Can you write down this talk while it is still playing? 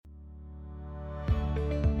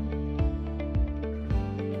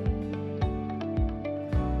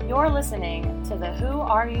You're listening to the Who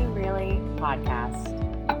Are You Really podcast.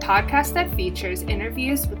 A podcast that features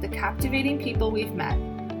interviews with the captivating people we've met.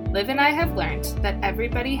 Liv and I have learned that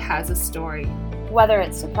everybody has a story. Whether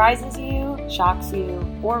it surprises you, shocks you,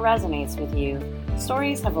 or resonates with you,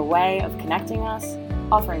 stories have a way of connecting us,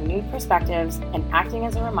 offering new perspectives, and acting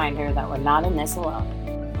as a reminder that we're not in this alone.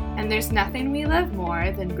 And there's nothing we love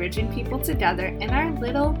more than bridging people together in our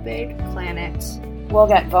little big planet. We'll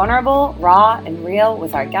get vulnerable, raw, and real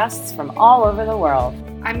with our guests from all over the world.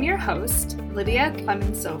 I'm your host, Lydia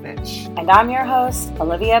Clemensovich. And I'm your host,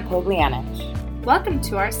 Olivia Poglianich. Welcome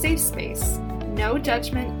to our safe space. No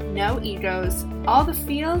judgment, no egos, all the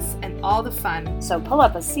feels and all the fun. So pull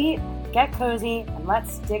up a seat, get cozy, and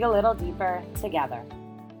let's dig a little deeper together.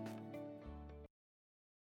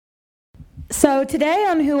 So today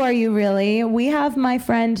on Who Are You Really, we have my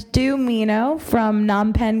friend Doo Mino from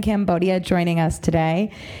Phnom Penh, Cambodia joining us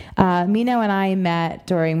today. Mino and I met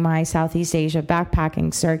during my Southeast Asia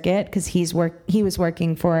backpacking circuit because he was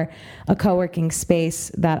working for a co-working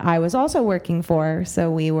space that I was also working for.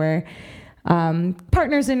 So we were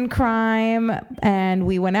partners in crime, and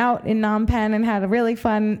we went out in Phnom Penh and had a really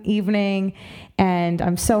fun evening. And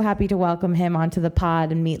I'm so happy to welcome him onto the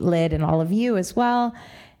pod and meet Lyd and all of you as well.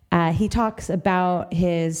 He talks about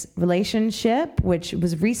his relationship, which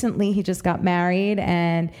was recently, he just got married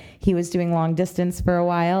and he was doing long distance for a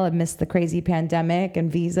while amidst the crazy pandemic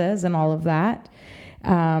and visas and all of that.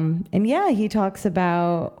 He talks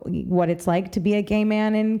about what it's like to be a gay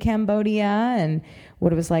man in Cambodia and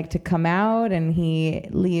what it was like to come out, and he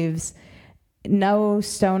leaves no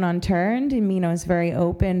stone unturned. Mino's very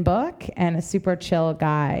open book and a super chill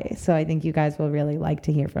guy. So I think you guys will really like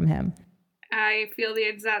to hear from him. I feel the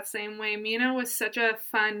exact same way. Mino was such a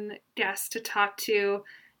fun guest to talk to,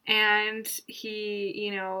 and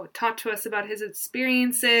he, talked to us about his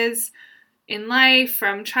experiences in life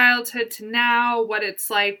from childhood to now, what it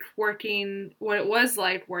was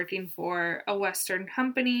like working for a Western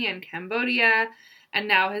company in Cambodia, and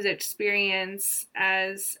now his experience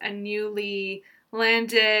as a newly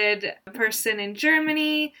landed person in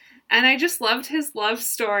Germany. And I just loved his love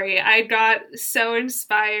story. I got so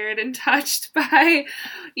inspired and touched by,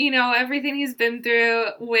 everything he's been through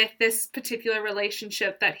with this particular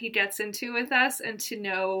relationship that he gets into with us, and to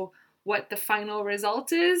know what the final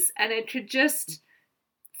result is. And it could just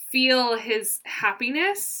feel his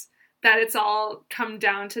happiness that it's all come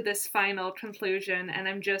down to this final conclusion. And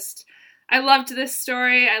I loved this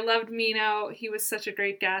story. I loved Mino. He was such a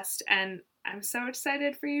great guest, and I'm so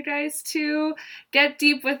excited for you guys to get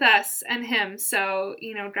deep with us and him. So,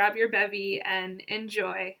 grab your bevy and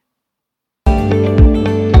enjoy.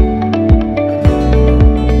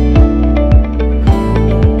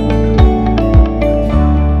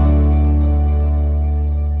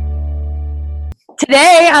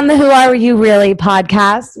 Today on the Who Are You Really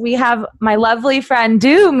podcast, we have my lovely friend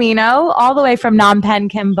Doo Mino, all the way from Phnom Penh,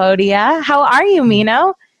 Cambodia. How are you,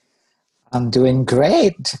 Mino? I'm doing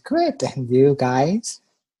great. And you guys?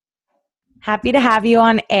 Happy to have you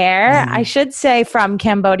on air. I should say from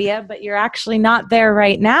Cambodia, but you're actually not there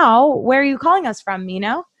right now. Where are you calling us from,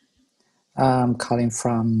 Mino? I'm calling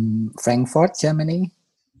from Frankfurt, Germany.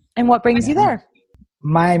 And what brings you there?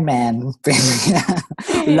 My man bring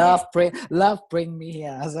me love bring me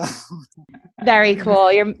here. So. Very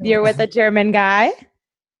cool. You're with a German guy?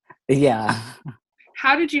 Yeah.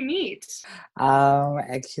 How did you meet?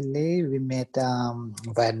 Actually, we met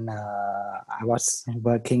when I was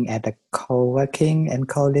working at a co-working and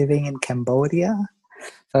co-living in Cambodia.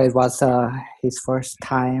 So it was his first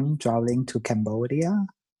time traveling to Cambodia.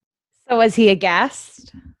 So was he a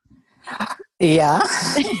guest? Yeah.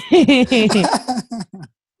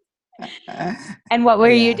 And what were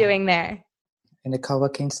you doing there? In the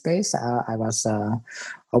co-working space, I was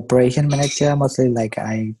operation manager. Mostly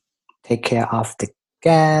I take care of the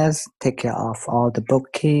guests, take care of all the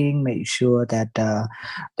booking, make sure that the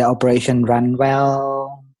operation run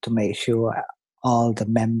well, to make sure all the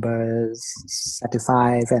members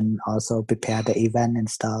satisfied, and also prepare the event and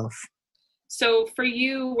stuff. So for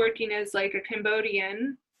you, working as a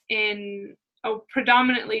Cambodian in a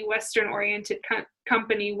predominantly Western-oriented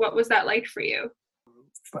company, what was that like for you?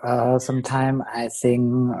 Sometimes I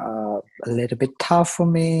think a little bit tough for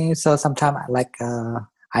me. So sometimes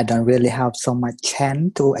I don't really have so much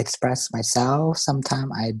chance to express myself.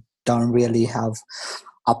 Sometimes I don't really have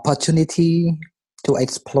opportunity to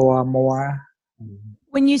explore more.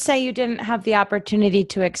 When you say you didn't have the opportunity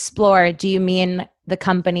to explore, do you mean the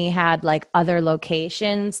company had other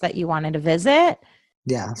locations that you wanted to visit?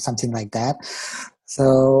 Yeah, something like that.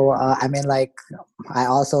 So, I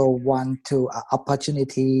also want to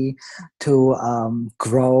opportunity to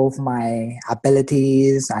grow my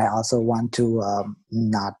abilities. I also want to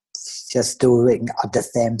not just doing the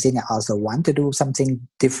same thing. I also want to do something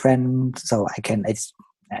different so I can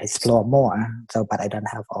explore more. So, but I don't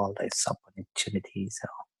have all these opportunities. So.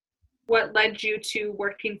 What led you to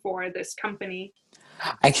working for this company?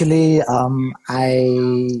 Actually,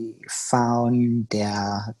 I found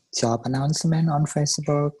their job announcement on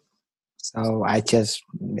Facebook. So I just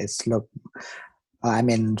it's look. I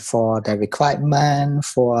mean, for the requirement,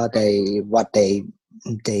 for the what they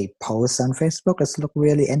post on Facebook, it's look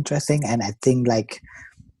really interesting, and I think like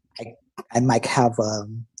I I might have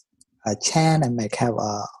a chance, I might have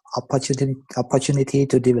a opportunity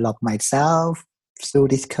to develop myself through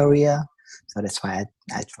this career. So that's why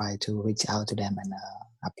I try to reach out to them and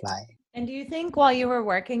apply. And do you think while you were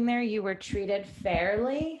working there, you were treated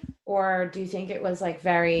fairly, or do you think it was like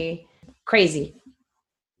very crazy?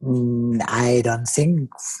 I don't think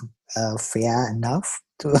fair enough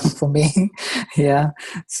to, for me. Yeah.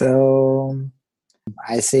 So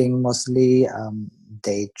I think mostly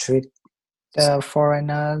they treat the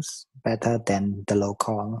foreigners better than the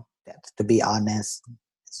local. That's to be honest,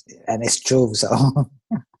 and it's true. So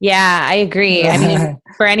Yeah, I agree. I mean,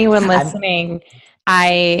 for anyone I'm listening,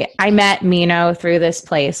 I met Mino through this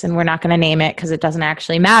place, and we're not going to name it because it doesn't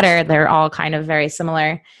actually matter. They're all kind of very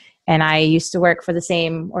similar. And I used to work for the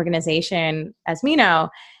same organization as Mino,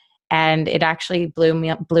 and it actually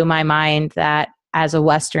blew my mind that as a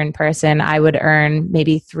Western person, I would earn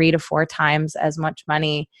maybe 3 to 4 times as much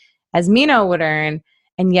money as Mino would earn,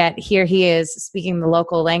 and yet here he is speaking the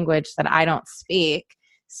local language that I don't speak.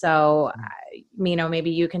 So, Mino, maybe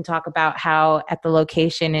you can talk about how at the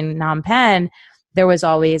location in Phnom Penh, there was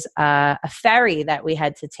always a ferry that we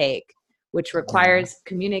had to take, which yeah requires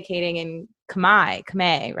communicating in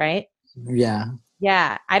Khmer, right? yeah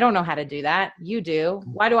Yeah, I don't know how to do that. You do.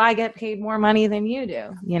 Why do I get paid more money than you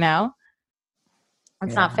do? You know,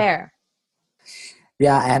 it's not yeah fair.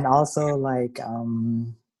 yeah, and also like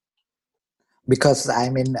because I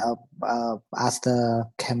mean after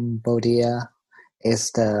Cambodia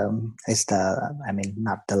is the I mean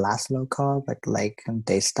not the last local, but like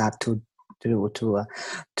they start to do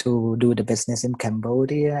the business in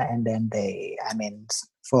Cambodia, and then they I mean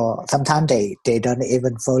for sometimes they don't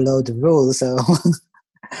even follow the rules. So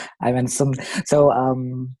I mean some so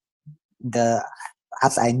the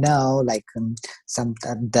as I know like some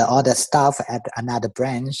the other staff at another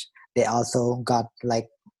branch they also got like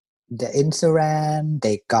the insurance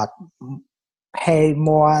they got pay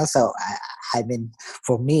more. So I mean,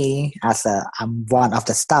 for me, as I'm one of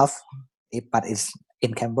the staff, but it's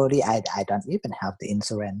in Cambodia. I don't even have the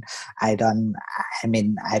insurance. I don't. I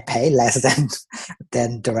mean, I pay less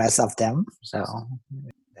than the rest of them. So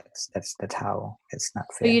that's how it's not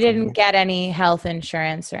So fair you for me. didn't get any health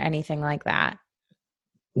insurance or anything like that.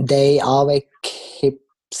 They always keep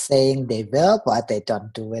saying they will, but they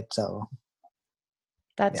don't do it. So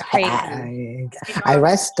That's yeah, crazy. I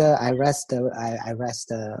rest I rest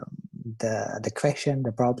the question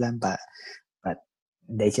the problem, but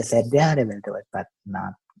they just said yeah they will do it, but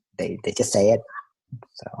not they just say it.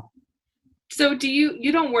 So So do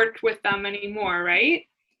you don't work with them anymore, right?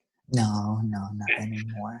 no not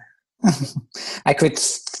anymore. I quit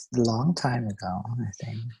a long time ago. I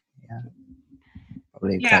think yeah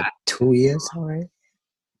probably Yeah. like 2 years already.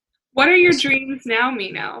 What are your dreams now,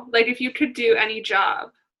 Mino? Like if you could do any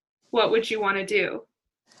job, what would you want to do?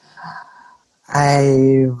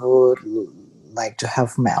 I would like to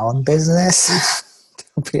have my own business.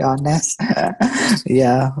 To be honest,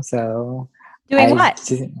 yeah. So Doing I what?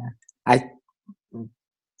 I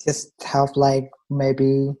just have like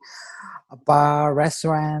maybe a bar,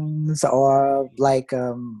 restaurants, or like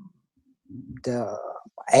the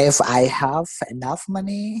if I have enough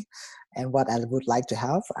money. And what I would like to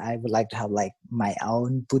have, I would like to have like my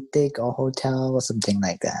own boutique or hotel or something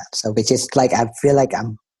like that. So which is like I feel like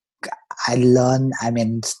I learn. I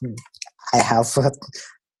mean, I have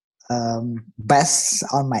best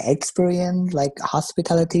on my experience, like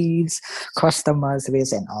hospitalities, customer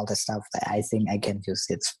service, and all the stuff that I think I can use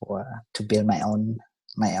it for to build my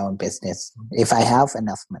own business if I have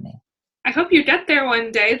enough money. I hope you get there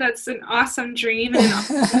one day. That's an awesome dream and an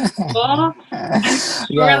awesome goal. And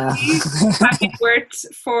Yeah. surely, having worked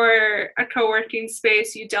for a co-working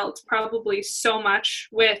space, you dealt probably so much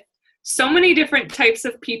with so many different types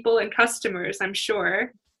of people and customers, I'm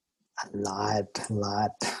sure. A lot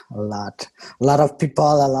of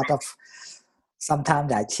people, a lot of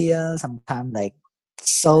sometimes I cheer, sometimes like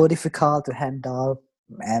so difficult to handle,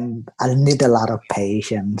 and I need a lot of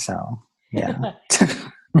patience. So yeah.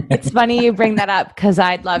 It's funny you bring that up because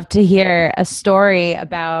I'd love to hear a story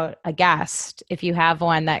about a guest if you have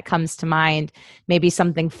one that comes to mind, maybe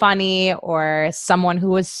something funny or someone who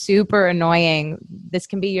was super annoying. This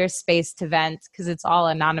can be your space to vent because it's all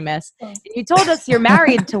anonymous. You told us you're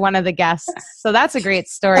married to one of the guests, so that's a great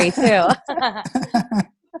story too.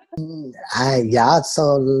 Yeah,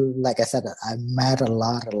 so like I said, I met a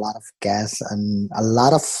lot of guests and a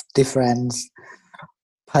lot of different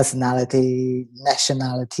personality,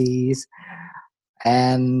 nationalities,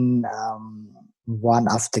 and one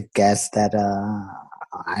of the guests that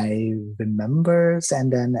I remembers,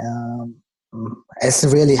 and then it's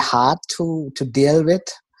really hard to deal with.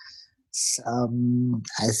 I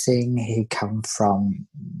think he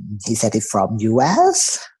said it from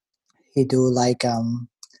US. He do like a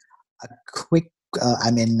quick,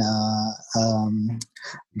 the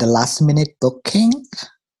last minute booking.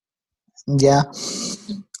 Yeah.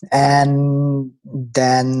 And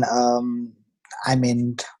then, I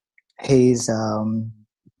mean, he's,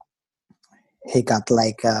 he got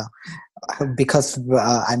like, because, we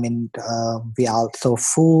are so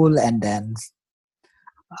full, and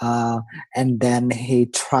then he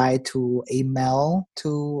tried to email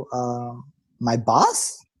to my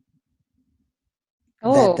boss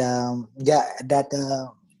that Oh, that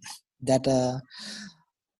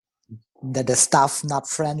that the staff not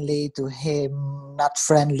friendly to him, not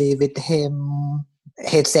friendly with him.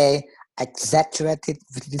 He'd say exaggerated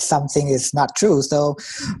something is not true. So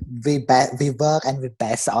we work and we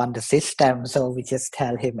base on the system. So we just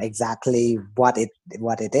tell him exactly what it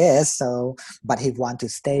is. So but he want to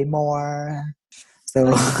stay more. so So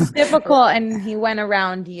he was difficult and he went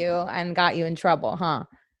around you and got you in trouble, huh?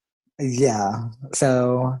 yeah.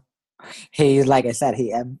 So he, like I said,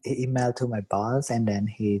 he emailed to my boss, and then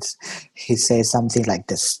he says something like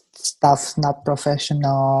this stuff's not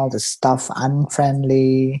professional, the stuff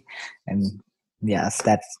unfriendly, and yes,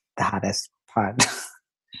 that's the hardest part.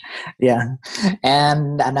 Yeah,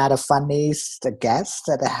 and another funny guest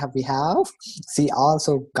that we have, she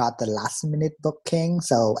also got the last minute booking.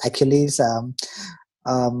 So actually,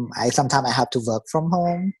 I sometimes I have to work from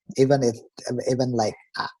home, even like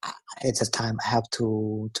it's a time I have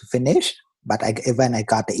to finish. But when I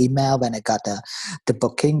got the email, when I got the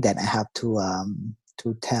booking, then I have to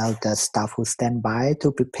tell the staff who stand by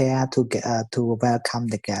to prepare to get to welcome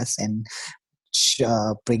the guests and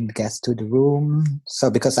bring the guests to the room. So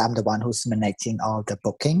because I'm the one who's managing all the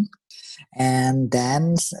booking, and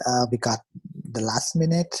then we got the last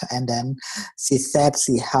minute, and then she said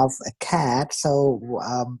she have a cat, so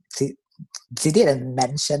she didn't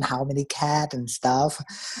mention how many cat and stuff,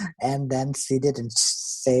 and then she didn't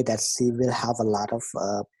say that she will have a lot of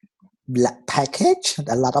package,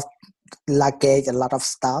 a lot of luggage, a lot of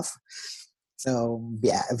stuff. So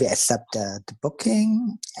we accept the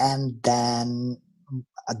booking, and then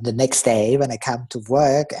the next day when I come to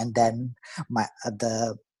work, and then my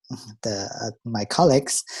my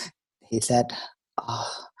colleagues, he said,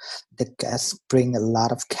 oh, the guests bring a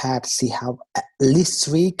lot of cats. She have at least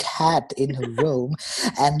 3 cats in her room,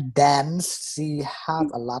 and then she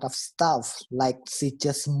have a lot of stuff. Like she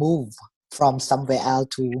just moved from somewhere else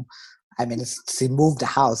to. I mean, she moved the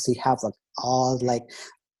house. She have all like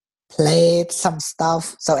plate, some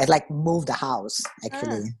stuff. So it like moved the house Ah.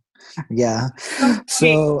 actually. Yeah. Okay.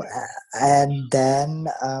 So and then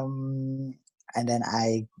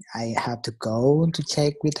I have to go to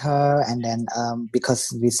check with her, and then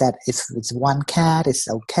because we said if it's one cat it's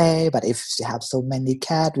okay, but if she have so many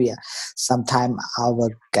cat, we sometimes our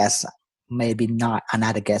guests maybe not,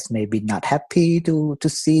 another guest maybe not happy to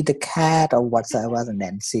see the cat or whatsoever, and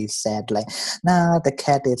then she said like, no, the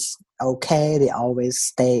cat is okay, they always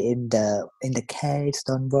stay in the cage,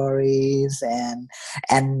 don't worry.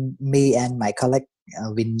 And me and my colleague,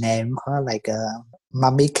 we name her like a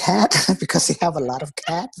mummy cat because she have a lot of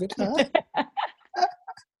cat with her.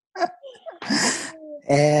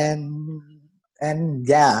 and and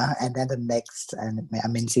yeah, and then the next, and I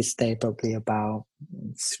mean she stayed probably about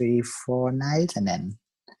 3 4 nights, and then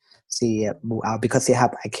she moved out because she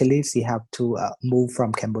have to move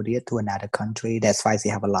from Cambodia to another country. That's why she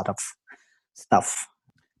have a lot of stuff.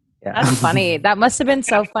 Yeah. That's funny. That must have been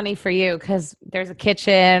so funny for you because there's a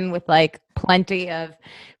kitchen with like plenty of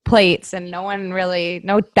plates, and no one really,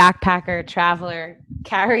 no backpacker traveler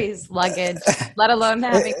carries luggage, let alone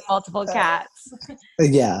having multiple cats.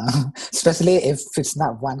 Yeah, especially if it's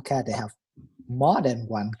not one cat, they have more than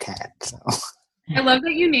one cat. So. I love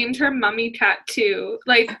that you named her Mummy Cat too.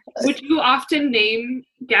 Like, would you often name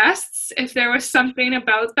guests if there was something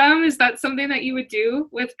about them? Is that something that you would do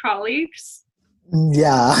with colleagues?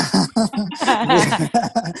 Yeah,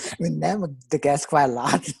 we we name the guests quite a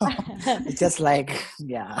lot. So it's just like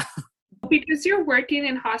yeah. Because you're working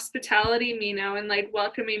in hospitality, Mino, and like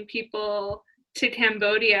welcoming people to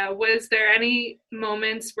Cambodia, was there any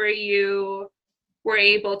moments where you were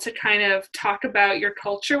able to kind of talk about your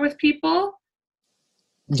culture with people?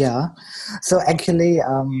 Yeah. So actually,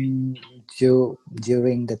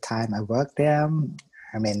 during the time I worked there,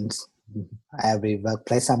 I mean, every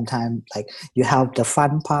workplace sometimes like you have the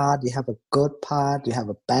fun part, you have a good part, you have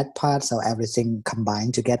a bad part. So everything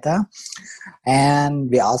combined together,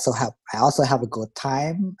 and I also have a good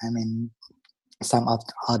time. I mean, some of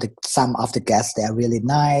the guests they are really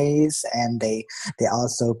nice, and they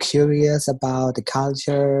also curious about the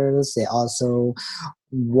cultures. They also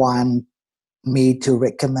want me to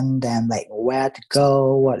recommend them like where to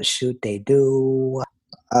go, what should they do.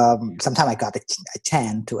 Sometimes I got a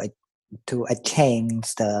chance to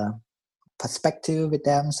change the perspective with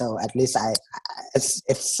them. So at least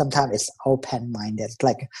it's sometimes it's open minded.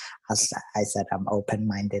 Like as I said, I'm open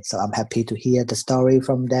minded. So I'm happy to hear the story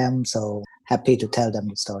from them. So happy to tell them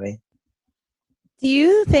the story. Do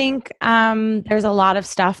you think there's a lot of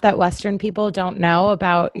stuff that Western people don't know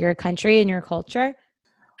about your country and your culture?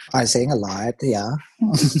 I sing a lot. Yeah.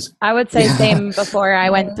 I would say Yeah. same before I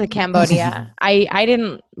went to Cambodia. I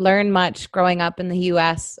didn't learn much growing up in the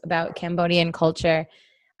US about Cambodian culture.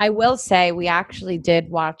 I will say we actually did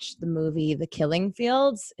watch the movie The Killing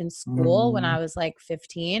Fields in school when Mm, I was like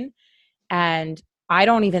 15. And I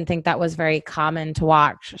don't even think that was very common to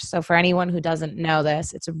watch. So, for anyone who doesn't know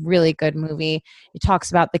this, it's a really good movie. It talks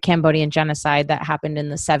about the Cambodian genocide that happened in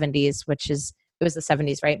the 70s, it was the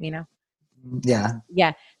 70s, right, Mina? yeah.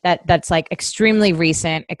 Yeah, that's like extremely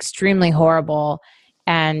recent, extremely horrible.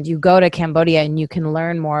 And you go to Cambodia and you can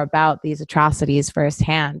learn more about these atrocities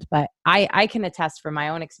firsthand. But I can attest from my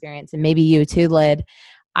own experience, and maybe you too, Lid.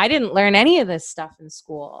 I didn't learn any of this stuff in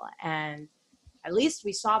school. And at least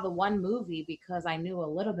we saw the one movie because I knew a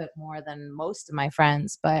little bit more than most of my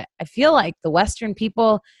friends. But I feel like the Western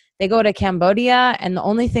people, they go to Cambodia and the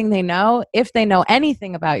only thing they know, if they know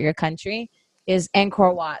anything about your country, is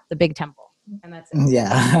Angkor Wat, the big temple. And that's it.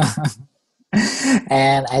 Yeah.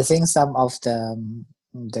 And I think some of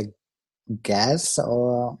the guests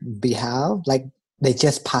or behave like they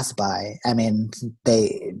just pass by. I mean,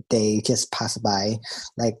 they just pass by,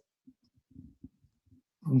 like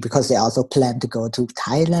because they also plan to go to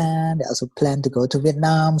Thailand. They also plan to go to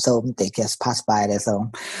Vietnam, so they just pass by there.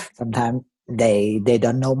 So sometimes they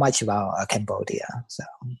don't know much about Cambodia. So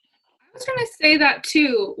I was going to say that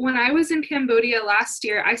too. When I was in Cambodia last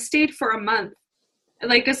year, I stayed for a month,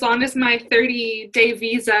 like as long as my 30-day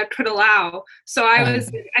visa could allow. So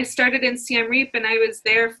I started in Siem Reap and I was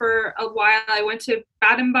there for a while. I went to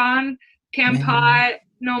Battambang, yeah, Kampot,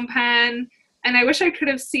 Phnom Penh, and I wish I could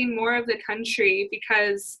have seen more of the country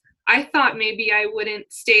because I thought maybe I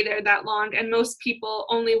wouldn't stay there that long. And most people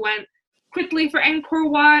only went quickly for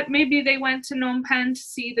Angkor Wat. Maybe they went to Phnom Penh to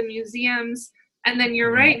see the museums. And then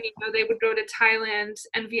you're yeah, right, they would go to Thailand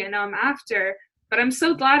and Vietnam after. But I'm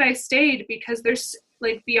so glad I stayed because there's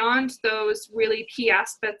like beyond those really key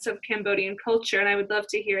aspects of Cambodian culture, and I would love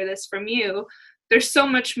to hear this from you. There's so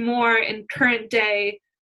much more in current day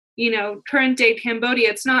Cambodia.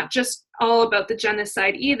 It's not just all about the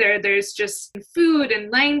genocide either. There's just food and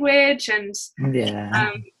language, and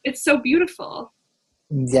yeah. it's so beautiful.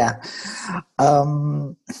 Yeah.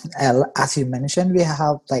 As you mentioned, we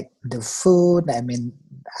have like the food. I mean,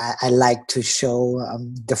 I like to show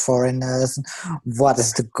the foreigners what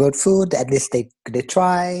is the good food. At least they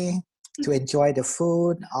try to enjoy the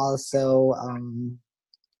food. Also,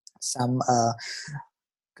 some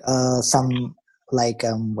some like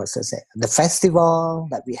what's to say the festival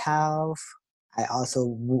that we have. I also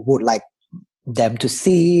would like them to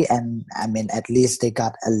see, and I mean at least they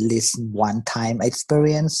got at least one time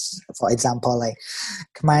experience. For example, like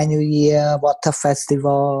Khmer New Year, Water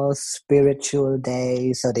Festival, Spiritual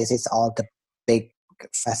Day. So this is all the big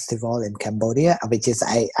festival in Cambodia, which is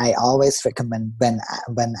I always recommend when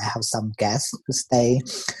I have some guests to stay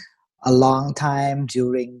a long time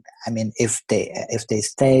during. I mean, if they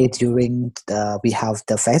stay during we have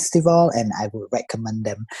the festival, and I would recommend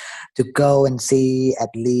them to go and see, at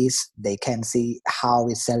least they can see how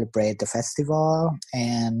we celebrate the festival.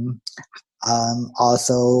 And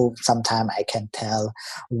also sometimes I can tell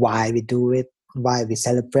why we do it, why we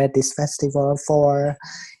celebrate this festival for.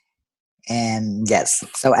 And yes,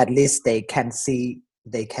 so at least they can see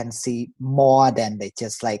more than they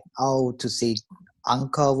just like, oh, to see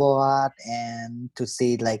Angkor Wat and to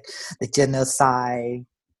see like the genocide.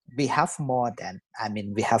 We have more than, I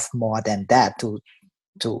mean, we have more than that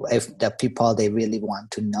to if the people they really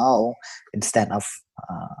want to know instead of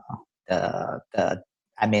the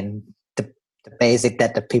I mean the basic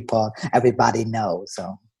that the people everybody knows.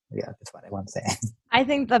 So yeah, that's what I want to say. I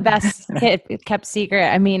think the best kept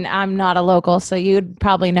secret. I mean, I'm not a local, so you'd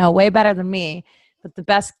probably know way better than me. But the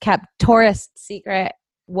best kept tourist secret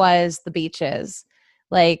was the beaches.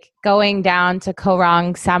 Like going down to Koh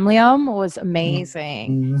Rong Samlium was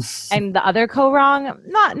amazing. And the other Koh Rong,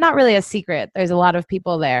 not really a secret. There's a lot of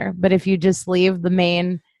people there, but if you just leave the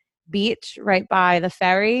main beach right by the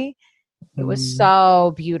ferry, it was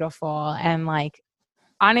so beautiful. And like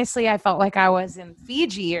honestly, I felt like I was in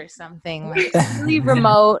Fiji or something, like really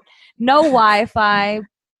remote, no Wi-Fi,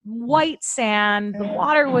 white sand. The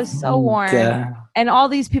water was so warm. Yeah. And all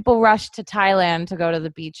these people rushed to Thailand to go to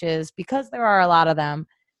the beaches because there are a lot of them.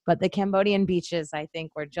 But the Cambodian beaches, I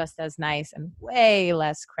think, were just as nice and way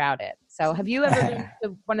less crowded. So have you ever been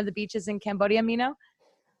to one of the beaches in Cambodia, Mino?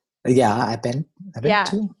 Yeah, I've been Yeah.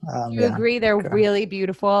 too. Do you agree they're really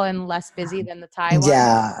beautiful and less busy than the Thai ones?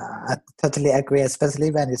 Yeah, I totally agree,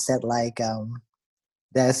 especially when you said like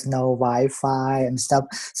there's no Wi-Fi and stuff.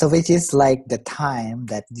 So which is like the time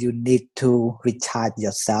that you need to recharge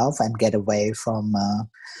yourself and get away from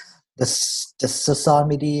the social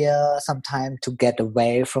media, sometime to get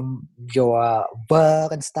away from your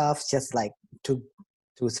work and stuff, just like to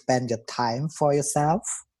to spend your time for yourself.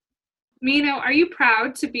 Mino, are you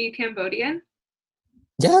proud to be Cambodian?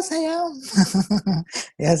 Yes, I am.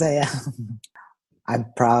 Yes, I am. I'm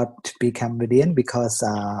proud to be Cambodian because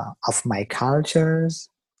of my cultures,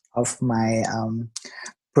 of my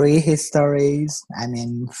prehistories. I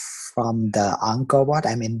mean, from the Angkor Wat.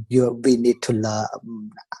 I mean, we need to learn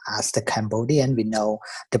as the Cambodian. We know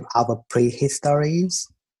our prehistories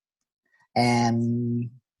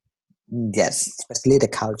and yes, especially the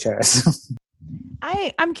cultures.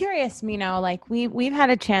 I'm curious, Mino, like we've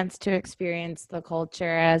had a chance to experience the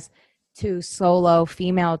culture as two solo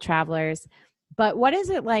female travelers, but what is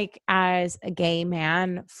it like as a gay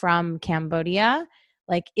man from Cambodia?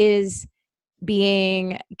 Like is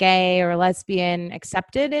being gay or lesbian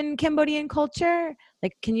accepted in Cambodian culture?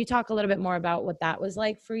 Like can you talk a little bit more about what that was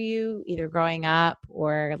like for you, either growing up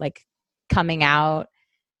or like coming out?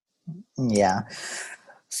 Yeah.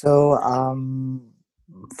 So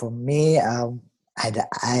for me, I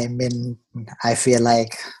mean, I feel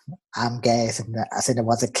like I'm gay since I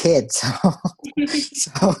was a kid. So,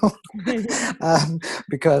 so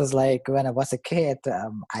because like when I was a kid,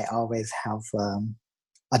 I always have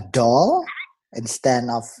a doll instead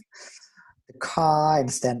of the car,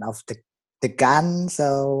 instead of the gun.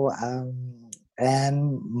 So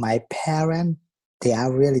and my parents, they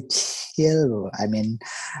are really chill. I mean,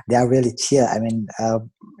 they are really chill. I mean,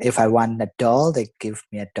 if I want a doll, they give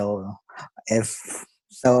me a doll. If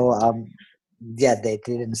so, yeah, they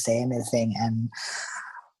didn't say anything. And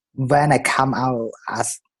when I come out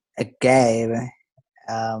as a gay,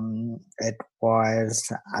 it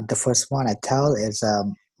was the first one I tell is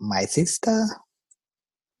my sister.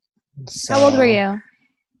 How old were So you?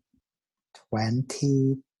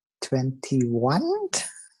 2021.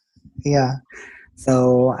 Yeah.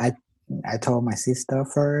 So I told my sister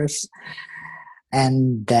first,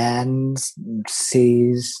 and then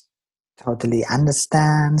she's totally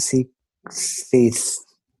understands. She's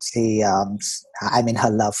she I mean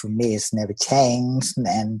her love for me has never changed,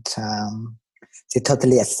 and she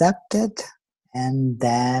totally accepted. And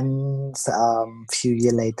then few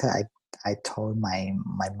years later, I told my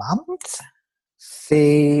mom.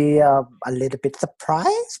 She a little bit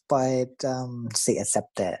surprised, but she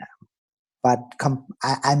accepted. But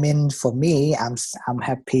I mean, for me, I'm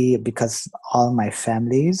happy because all my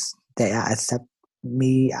families they accept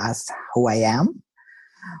me as who I am.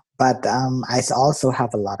 But I also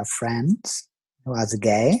have a lot of friends who are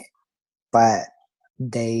gay, but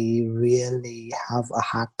they really have a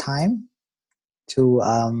hard time to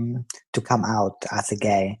come out as a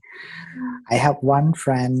gay. I have one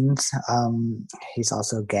friend, he's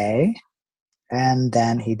also gay, and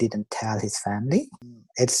then he didn't tell his family.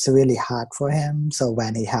 It's really hard for him. So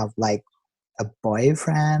when he have like a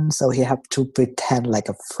boyfriend, so he have to pretend like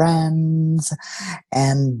a friend,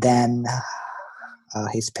 and then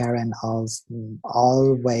his parents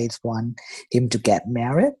always want him to get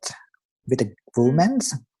married with a woman,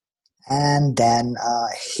 and then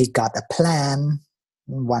he got a plan.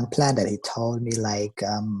 One plan that he told me like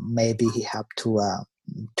maybe he have to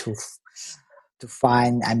to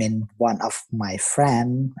find. I mean, one of my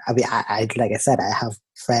friend. I mean, I like I said, I have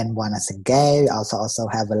friend one as a gay. I also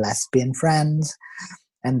have a lesbian friend,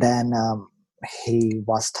 and then he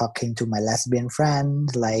was talking to my lesbian friend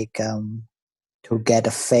like to get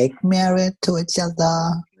a fake married to each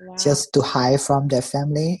other Wow. just to hide from their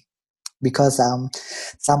family because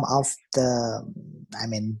some of the I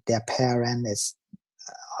mean their parent is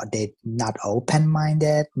they not open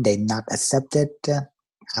minded, they not accepted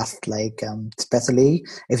as like especially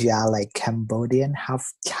if you are like Cambodian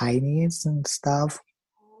half Chinese and stuff,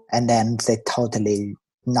 and then they totally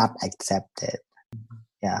not accepted.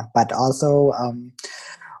 Yeah, but also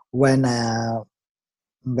when uh,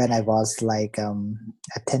 when I was like a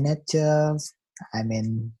teenager, I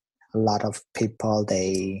mean, a lot of people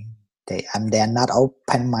they're not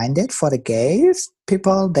open minded for the gays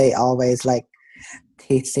people. They always like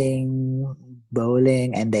teasing,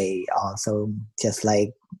 bullying, and they also just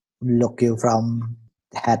like look you from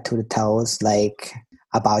head to the toes, like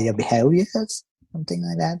about your behaviors, something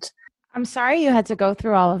like that. I'm sorry you had to go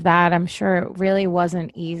through all of that. I'm sure it really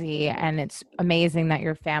wasn't easy. And it's amazing that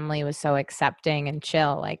your family was so accepting and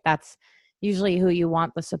chill. Like, that's usually who you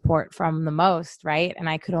want the support from the most, right? And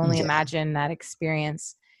I could only Yeah. imagine that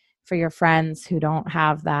experience for your friends who don't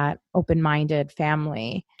have that open minded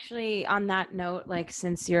family. Actually, on that note, like,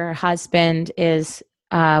 since your husband is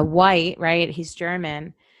white, right? He's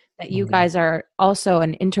German, that you Mhm. guys are also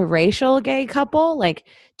an interracial gay couple. Like,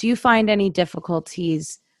 do you find any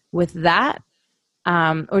difficulties with that?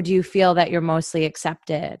 Or do you feel that you're mostly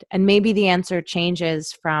accepted? And maybe the answer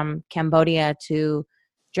changes from Cambodia to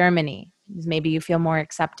Germany. Maybe you feel more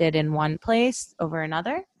accepted in one place over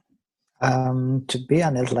another. To be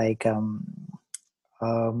honest, like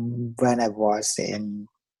when I was in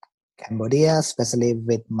Cambodia, especially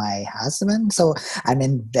with my husband. So, I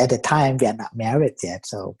mean, at the time we are not married yet,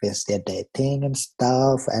 so we're still dating and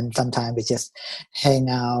stuff. And sometimes we just hang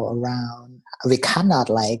out around. We cannot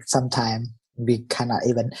like sometimes we cannot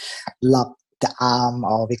even lock the arm,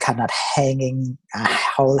 or we cannot hanging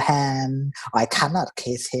hold hand, or I cannot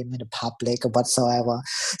kiss him in the public or whatsoever.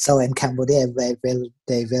 So in Cambodia, they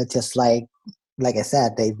will just like I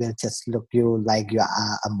said, they will just look you like you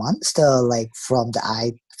are a monster, like from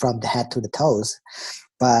the head to the toes.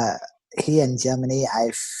 But here in Germany,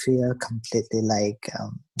 I feel completely like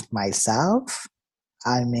myself.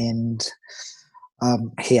 I mean,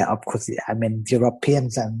 here, of course, I mean,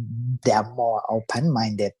 Europeans, they are more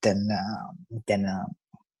open-minded than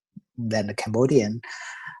the Cambodian.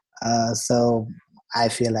 So I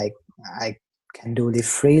feel like I can do this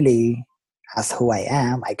freely as who I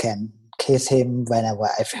am. I can kiss him whenever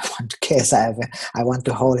if I want to kiss. I want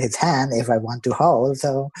to hold his hand if I want to hold.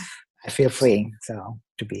 So I feel free. So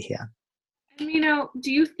to be here. And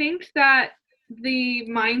do you think that the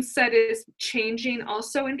mindset is changing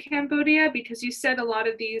also in Cambodia? Because you said a lot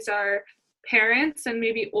of these are parents and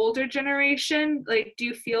maybe older generation. Like, do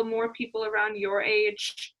you feel more people around your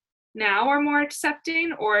age now are more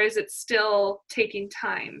accepting, or is it still taking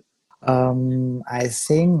time? I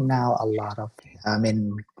think now a lot of I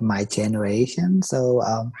mean my generation. So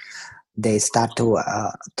they start to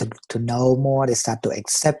know more. They start to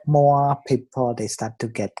accept more people. They start to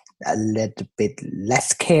get a little bit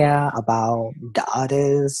less care about the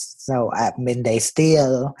others. So I mean they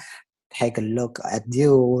still take a look at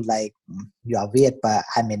you like you are weird, but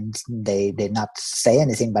I mean they not say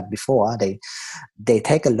anything. But before they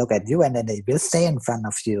take a look at you and then they will say in front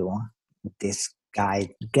of you, this guy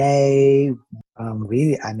gay.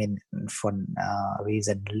 Really, I mean, for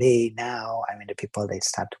recently now, I mean, the people they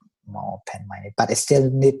start more open-minded, but it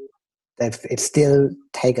still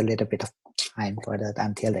take a little bit of time for that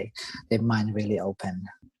until their mind really open.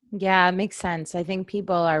 Yeah, it makes sense. I think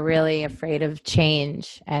people are really afraid of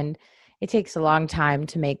change, and it takes a long time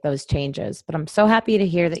to make those changes. But I'm so happy to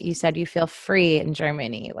hear that you said you feel free in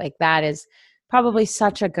Germany. Like, that is probably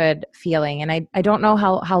such a good feeling. And I don't know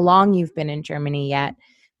how long you've been in Germany yet,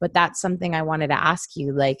 but that's something I wanted to ask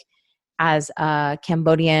you. Like, as a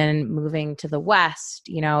Cambodian moving to the West,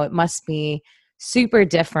 it must be super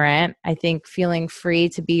different. I think feeling free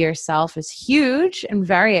to be yourself is huge and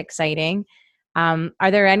very exciting.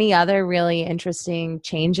 Are there any other really interesting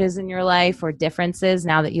changes in your life or differences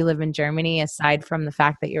now that you live in Germany, aside from the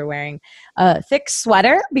fact that you're wearing a thick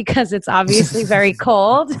sweater because it's obviously very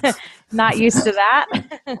cold? Not used to that.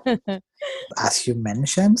 As you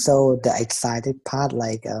mentioned, so the excited part,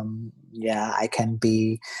 like yeah, I can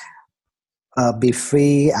be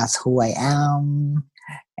free as who I am,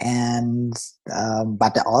 and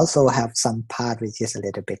but I also have some part which is a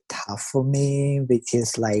little bit tough for me, which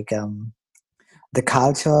is like the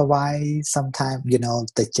culture wise. Sometimes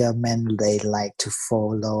the German they like to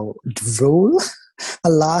follow the rule a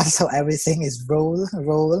lot, so everything is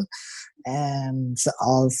rule, and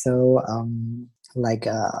also Like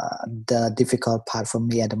the difficult part for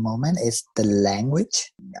me at the moment is the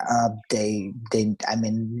language. I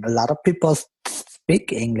mean, a lot of people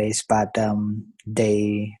speak English, but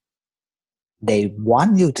they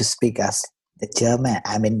want you to speak as the German.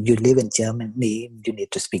 I mean, you live in Germany, you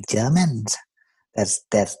need to speak German. That's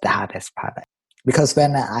the hardest part. Because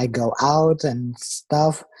when I go out and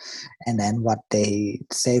stuff, and then what they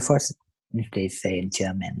say first, they say in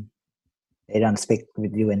German. They don't speak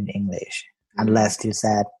with you in English unless you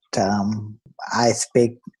said, I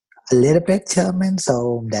speak a little bit German,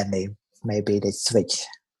 so then maybe they switch.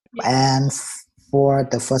 Yeah. And for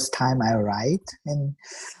the first time I arrived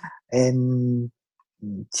in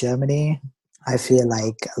Germany, I feel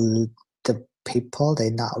like the people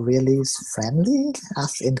they're not really friendly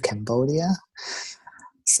as in Cambodia.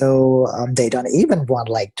 So they don't even want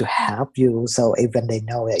like to help you. So even they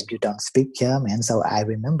know that you don't speak German. So I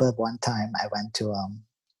remember one time I went to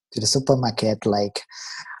the supermarket. Like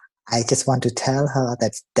I just want to tell her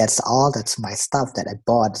that that's all. That's my stuff that I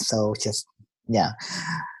bought. So just yeah,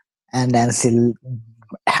 and then she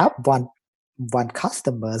helped one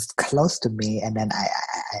customers close to me, and then I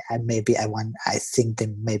maybe I think they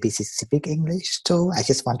maybe she speak English too. I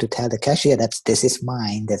just want to tell the cashier that this is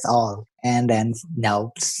mine. That's all. And then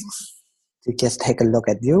no, she just take a look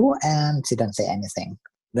at you and she don't say anything.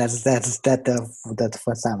 That's the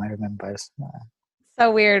first time I remember.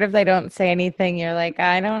 So weird if they don't say anything. You're like,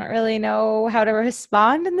 I don't really know how to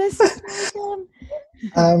respond in this situation.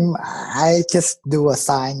 I just do a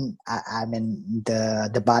sign. I mean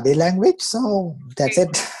the body language. So that's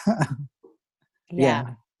it.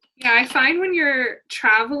 Yeah. Yeah, I find when you're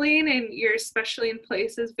traveling and you're especially in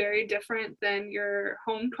places very different than your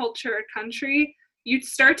home culture or country, you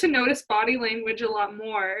start to notice body language a lot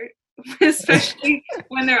more, especially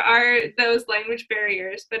when there are those language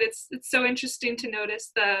barriers. But it's so interesting to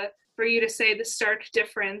notice for you to say the stark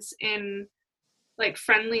difference in like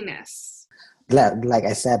friendliness. Like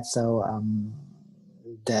I said, so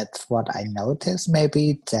that's what I noticed.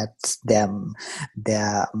 Maybe that's them,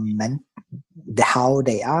 their how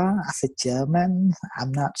they are as a German.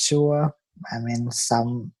 I'm not sure. I mean,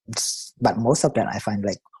 but most of them I find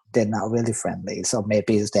like they're not really friendly. So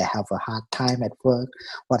maybe they have a hard time at work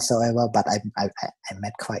whatsoever. But I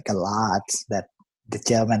met quite a lot that the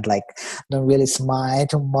German like don't really smile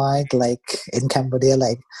too much. Like in Cambodia,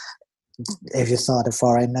 like if you saw the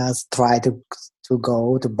foreigners try to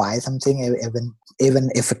go to buy something, even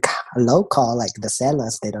if a local like the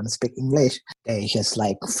sellers they don't speak English, they just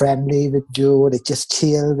like friendly with you, they just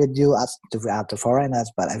chill with you as the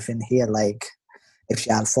foreigners. But I've been here like if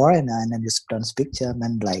you are a foreigner and then you don't speak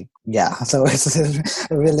German, like yeah, so it's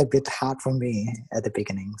really a bit hard for me at the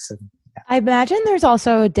beginning. So yeah. I imagine there's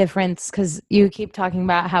also a difference because you keep talking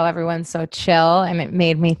about how everyone's so chill, and it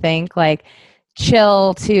made me think like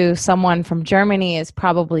chill to someone from Germany is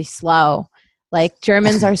probably slow. Like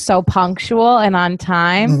Germans are so punctual and on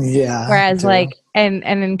time, Yeah, whereas true. like and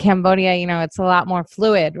in Cambodia, it's a lot more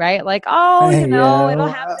fluid, right? Like, oh, Yeah, it'll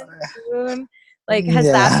happen soon. Like, has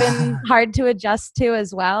that been yeah. hard to adjust to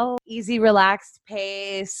as well? Easy, relaxed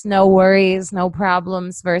pace, no worries, no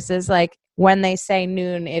problems versus like when they say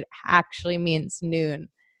noon, it actually means noon.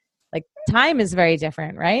 Like time is very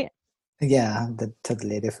different, right? Yeah, that's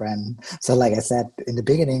totally different. So, like I said in the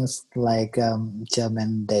beginnings, like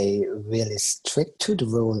German, they really strict to the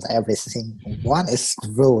rules. Everything one is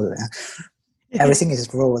rule. Everything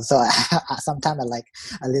is rule. So sometimes I like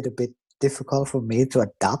a little bit difficult for me to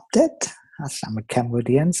adopt it. As I'm a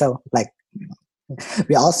Cambodian, so like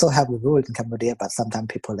we also have a rule in Cambodia, but sometimes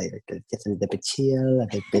people they just a little bit chill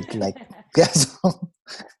and a bit like yeah. So,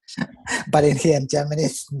 but in here in Germany,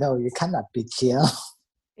 no, you cannot be chill.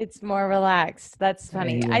 It's more relaxed. That's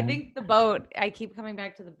funny. I Yeah. think the boat, I keep coming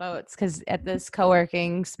back to the boats because at this co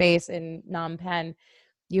working space in Phnom Penh,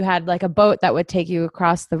 you had like a boat that would take you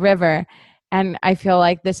across the river. And I feel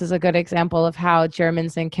like this is a good example of how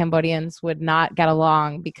Germans and Cambodians would not get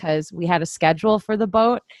along because we had a schedule for the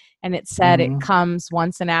boat and it said it Hmm. comes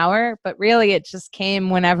once an hour, but really it just came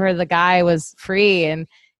whenever the guy was free. And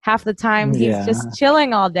half the time he's just Yeah.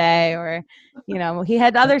 chilling all day or, he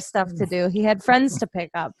had other stuff to do. He had friends to pick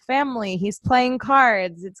up, family, he's playing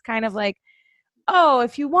cards. It's kind of like, oh,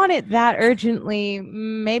 if you want it that urgently,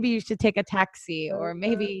 maybe you should take a taxi or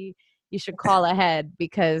maybe you should call ahead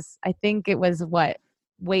because I think it was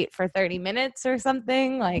wait for 30 minutes or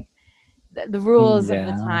something. Like the rules of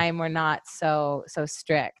the Yeah. time were not so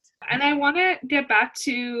strict. And I want to get back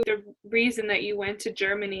to the reason that you went to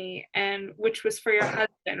Germany and which was for your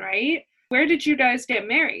husband, right? Where did you guys get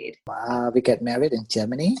married? We get married in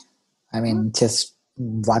Germany. I mean, just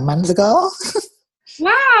 1 month ago.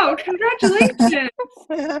 Wow, congratulations. Oh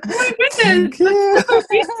my goodness, Thank that's you. so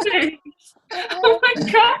recent. Oh my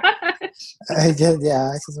gosh.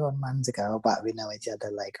 Yeah, it's just 1 month ago, but we know each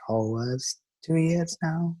other like over 2 years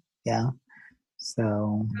now. Yeah. So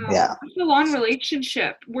Wow, yeah, that's a long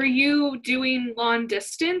relationship. Were you doing long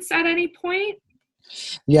distance at any point?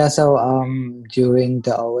 yeah. So during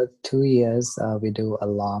the over 2 years, we do a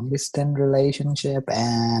long distance relationship,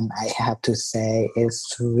 and I have to say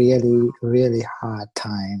it's really really hard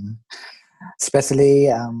time, especially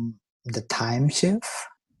the time shift.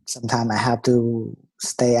 Sometimes I have to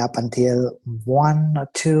stay up until 1 or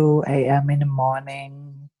 2 a.m. in the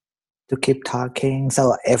morning to keep talking.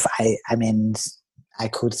 So if I mean, I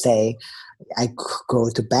could say I go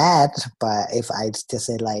to bed, but if I just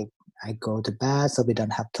say like I go to bed, so we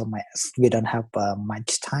don't have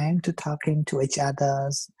much time to talking to each other.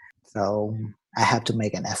 So I have to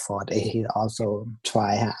make an effort. He also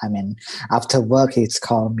try. I mean, after work, he's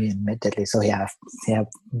called me immediately, so he have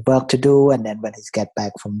work to do, and then when he get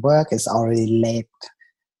back from work, it's already late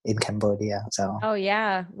in Cambodia. So Oh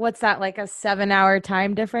yeah. What's that, like a 7-hour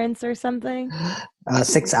time difference or something?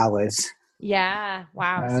 6 hours. Yeah.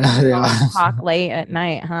 Wow. So you all Yeah. talk late at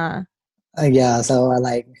night, huh? Yeah, so I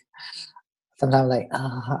like sometimes like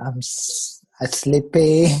I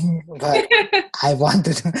sleepy, but I want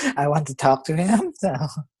to talk to him. So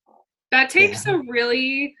That yeah, takes a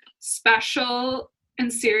really special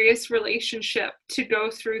and serious relationship to go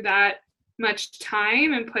through that much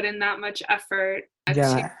time and put in that much effort to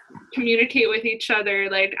yeah, communicate with each other.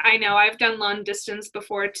 Like, I know I've done long distance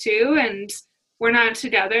before too, and we're not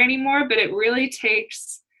together anymore, but it really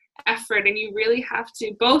takes effort, and you really have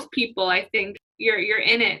to, both people, I think, you're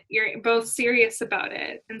in it, you're both serious about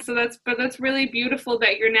it. And so that's really beautiful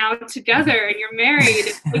that you're now together and you're married.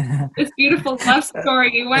 It's like this beautiful love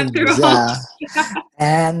story you went through all. yeah.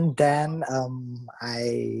 And then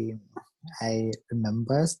I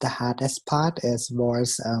remember the hardest part is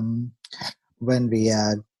was when we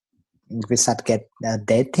start get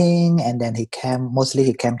dating, and then he came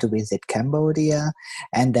to visit Cambodia,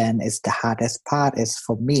 and then it's the hardest part is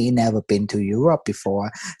for me never been to Europe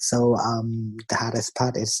before. So the hardest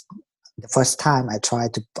part is the first time I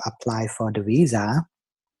tried to apply for the visa.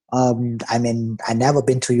 I mean, I never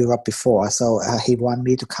been to Europe before, so he want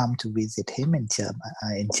me to come to visit him in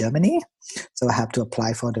Germany. So I have to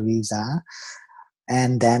apply for the visa,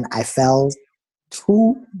 and then I felt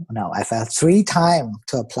 3 times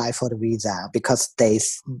to apply for the visa because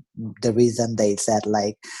the reason they said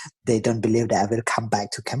like they don't believe that I will come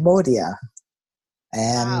back to Cambodia,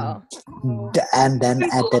 and Wow. Oh, and then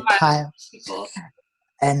there's a at that lot of time, people.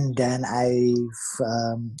 and then I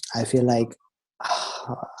feel like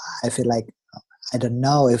I feel like I don't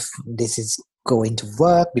know if this is going to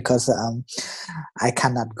work because I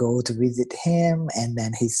cannot go to visit him, and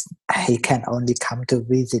then he can only come to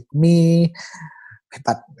visit me,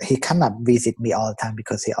 but he cannot visit me all the time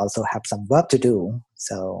because he also have some work to do.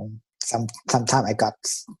 So sometimes I got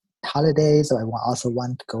holidays, so also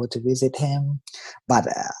want to go to visit him, but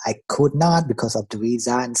I could not because of the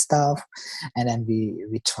visa and stuff. And then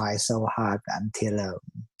we try so hard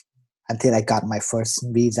until I got my first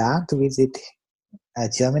visa to visit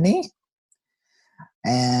Germany.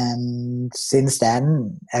 And since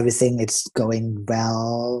then, everything is going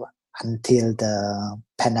well until the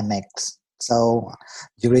pandemic. So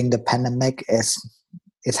during the pandemic, it's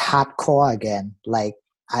hardcore again. Like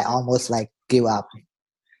I almost like give up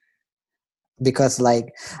because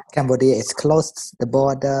like Cambodia is closed the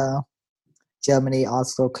border. Germany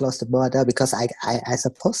also closed the border because I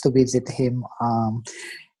supposed to visit him on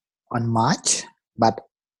March, but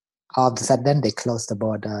all of a sudden they closed the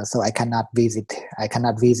border, so I cannot visit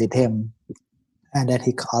him. And then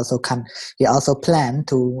he also planned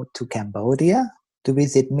to Cambodia to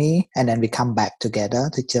visit me, and then we come back together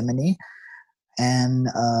to Germany. And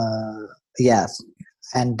yes,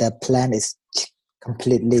 and the plan is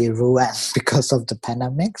completely ruined because of the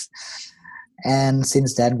pandemics. And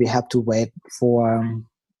since then we have to wait for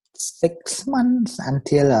 6 months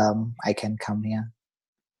until I can come here.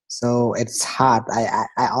 So it's hard.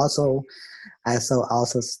 I also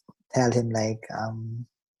tell him like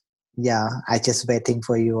yeah, I just waiting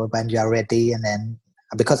for you when you are ready. And then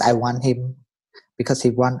because I want him because he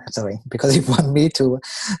want me to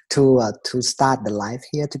start the life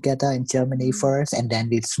here together in Germany first, and then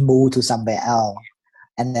we move to somewhere else.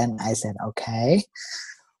 And then I said okay,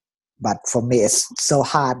 but for me it's so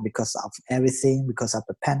hard because of everything, because of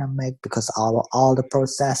the pandemic, because all the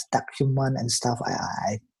process document and stuff.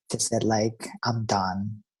 I just said like I'm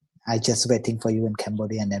done. I just waiting for you in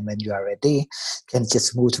Cambodia, and then when you are ready, can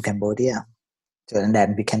just move to Cambodia, and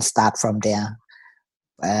then we can start from there.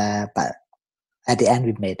 but at the end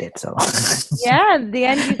we made it. So Yeah, in the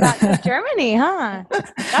end you got to Germany, huh?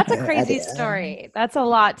 That's a at crazy the, story. That's a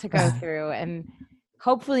lot to go through. And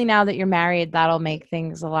hopefully now that you're married, that'll make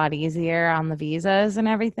things a lot easier on the visas and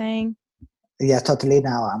everything. yeah, totally.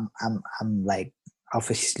 Now I'm like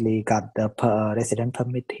officially got the resident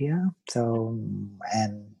permit here. So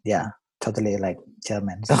and yeah, totally like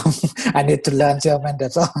German. So I need to learn German.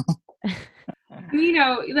 That's all.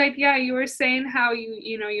 Like, yeah, you were saying how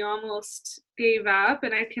you almost gave up,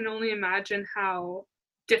 and I can only imagine how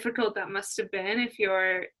difficult that must have been if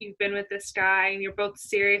you've been with this guy and you're both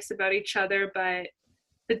serious about each other, but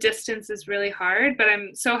the distance is really hard. But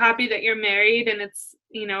I'm so happy that you're married and it's,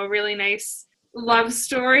 a really nice love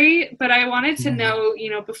story. But I wanted to know,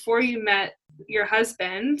 before you met your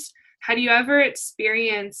husband, had you ever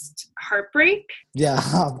experienced heartbreak? Yeah,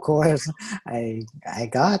 of course. I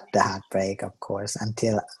got the heartbreak, of course,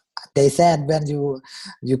 until they said when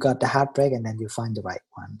you got the heartbreak and then you find the right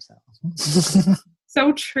one. So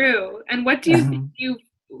So true. And what do you think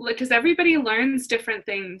because everybody learns different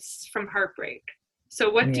things from heartbreak. So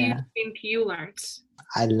what do you yeah, think you learned?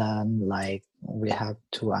 I learned like we have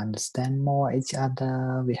to understand more each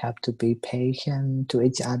other. We have to be patient to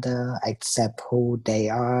each other, accept who they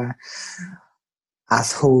are,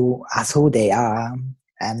 as who they are,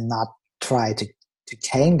 and not try to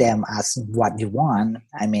change them as what you want.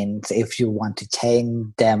 I mean, if you want to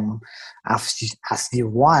change them as you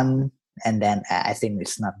want, and then I think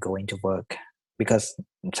it's not going to work because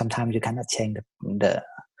sometimes you cannot change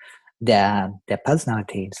their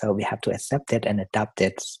personality. So we have to accept it and adapt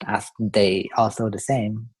it as they also the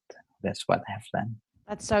same. That's what I have learned.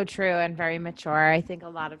 That's so true and very mature. I think a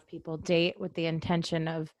lot of people date with the intention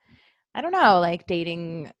of, I don't know, like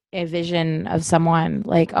dating a vision of someone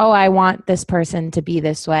like, oh, I want this person to be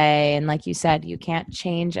this way. And like you said, you can't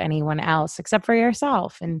change anyone else except for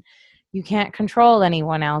yourself. And you can't control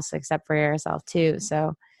anyone else except for yourself, too.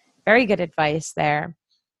 So, very good advice there.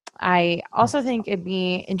 I also think it'd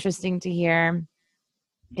be interesting to hear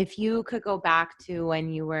if you could go back to when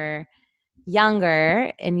you were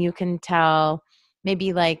younger and you can tell,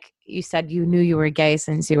 maybe like you said, you knew you were gay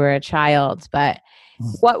since you were a child, but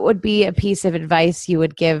what would be a piece of advice you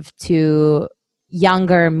would give to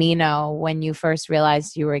younger Mino when you first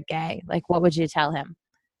realized you were gay? Like, what would you tell him?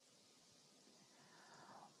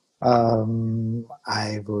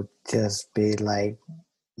 I would just be like,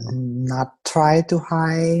 not try to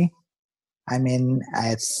hide. I mean,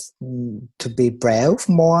 it's to be brave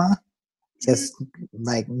more, Mhm. just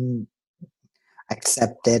like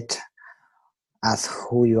accept it as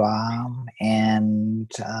who you are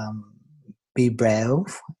and be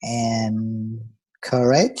brave and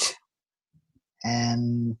courage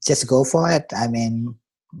and just go for it. I mean,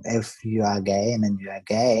 if you are gay and then you are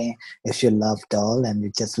gay, if you love doll and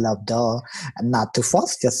you just love doll, and not to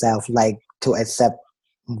force yourself, like to accept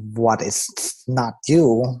what is not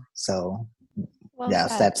you. So Well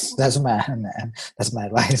yes, said. that's my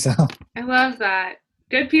advice. I love that.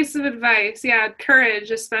 Good piece of advice. Yeah, courage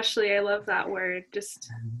especially. I love that word. Just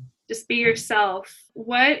be yourself.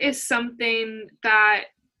 What is something that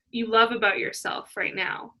you love about yourself right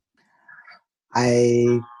now?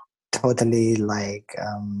 I totally like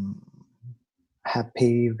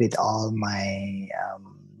happy with all my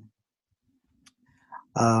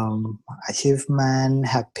achievement,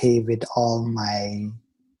 happy with all my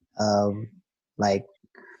um, like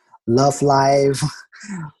love life,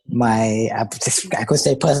 my I could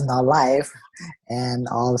say personal life, and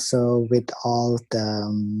also with all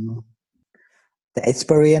the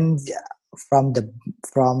experience from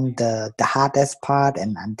the hardest part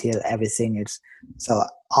and until everything is so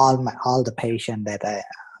all the patience that uh,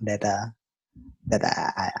 that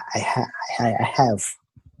I have.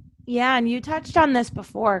 Yeah, and you touched on this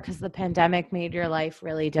before because the pandemic made your life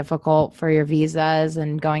really difficult for your visas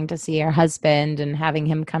and going to see your husband and having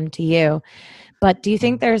him come to you. But do you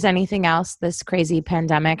think there's anything else this crazy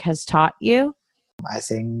pandemic has taught you? I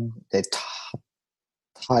think the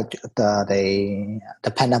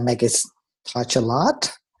pandemic is touch a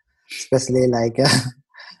lot, especially like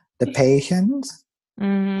the patients,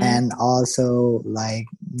 Mm-hmm. and also like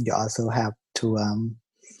you also have to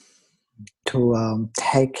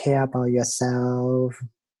take care about yourself,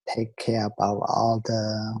 take care about all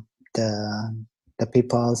the the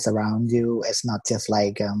people around you. It's not just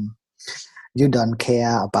like you don't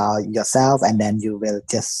care about yourself and then you will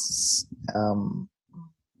just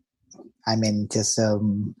I mean just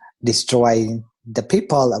destroy the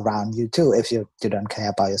people around you too if you don't care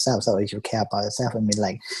about yourself. So if you care about yourself, I mean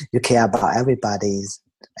like you care about everybody's,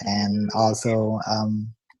 and also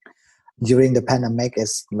during the pandemic,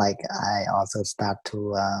 it's like I also start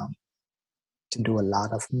to do a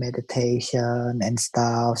lot of meditation and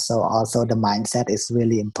stuff. So also the mindset is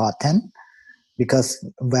really important because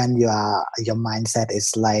when your mindset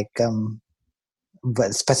is like but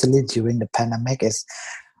especially during the pandemic is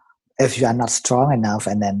if you are not strong enough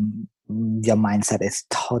and then your mindset is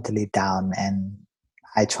totally down. And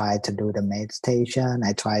I try to do the meditation,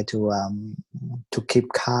 I try to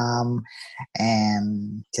keep calm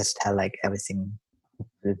and just tell like everything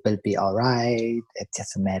will be all right, it's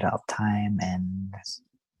just a matter of time. And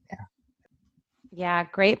yeah. Yeah,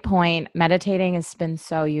 great point. Meditating has been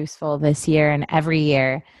so useful this year and every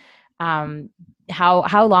year. Um,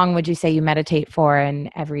 how long would you say you meditate for in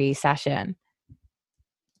every session?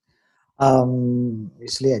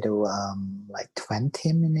 Usually I do like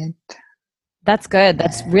 20 minutes. That's good.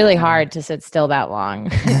 That's really Yeah. hard to sit still that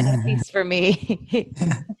long, at least for me.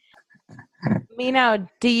 Mino,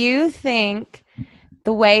 do you think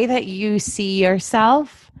the way that you see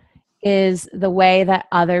yourself is the way that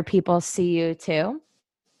other people see you too?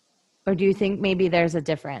 Or do you think maybe there's a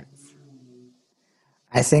difference?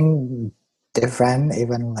 I think different.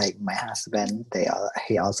 Even like my husband,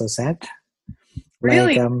 he also said like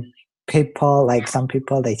Really? people, like some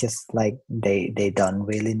people, they just like they don't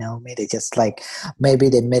really know me. They just like maybe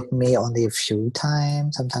they met me only a few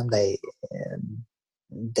times. Sometimes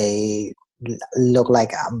they look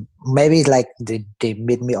like maybe like they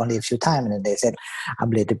meet me only a few times and then they said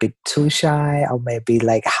I'm a little bit too shy, or maybe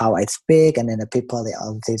like how I speak, and then the people they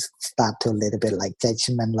always start to a little bit like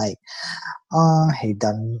judgment, like oh he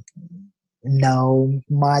don't know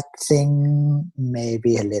much thing,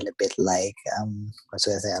 maybe a little bit like what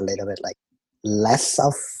should I say, a little bit like less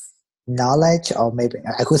of knowledge, or maybe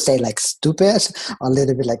I could say like stupid, or a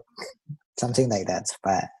little bit like something like that.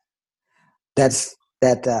 But that's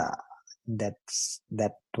that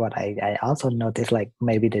what I also noticed, like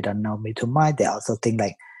maybe they don't know me too much. They also think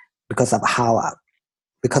like because of how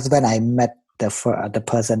because when I met the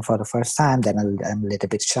person for the first time, then I'm a little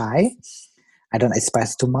bit shy. I don't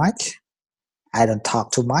express too much. I don't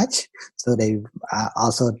talk too much. So they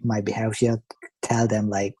also my behavior tell them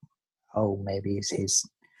like, oh, maybe he's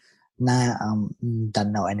not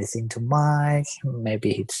don't know anything too much.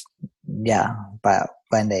 Maybe he's yeah. But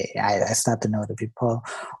when I start to know the people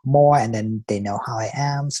more, and then they know how I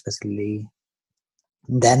am, especially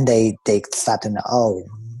then they start to know. Oh,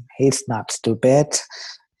 he's not stupid.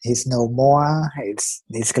 He's no more.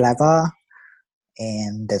 He's clever.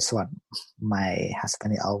 And that's what my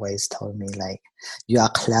husband always told me, like, you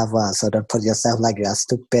are clever, so don't put yourself like you are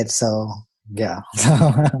stupid. So yeah.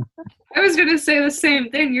 I was going to say the same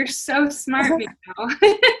thing. You're so smart, Miko.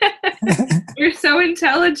 You're so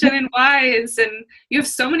intelligent and wise, and you have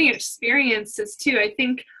so many experiences too. I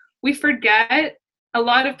think we forget, a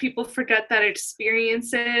lot of people forget that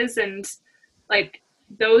experiences and like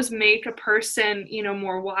those make a person,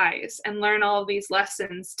 more wise and learn all of these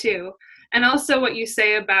lessons too. And also what you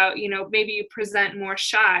say about, maybe you present more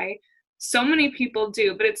shy. So many people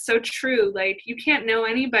do, but it's so true. Like you can't know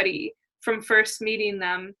anybody from first meeting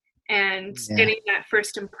them and Yeah. getting that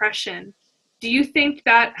first impression. Do you think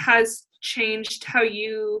that has changed how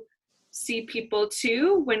you see people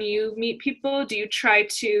too when you meet people? Do you try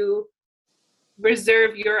to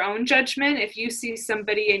reserve your own judgment if you see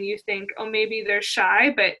somebody and you think, oh, maybe they're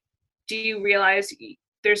shy, but do you realize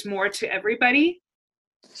there's more to everybody?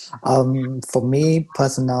 For me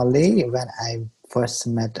personally, when I first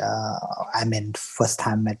met, first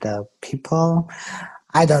time met the people,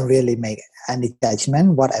 I don't really make any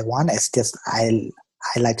judgment. What I want is just I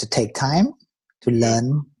like to take time to Mm-hmm.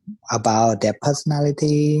 learn about their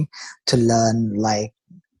personality, to learn like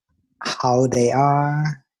how they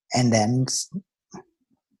are, and then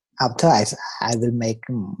after I will make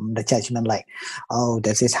the judgment like, oh,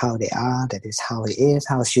 this is how they are, that is how he is,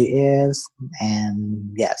 how she is,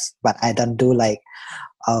 and yes, but I don't do like,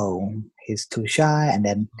 oh, he's too shy, and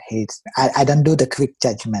then I don't do the quick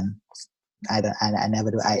judgment. I never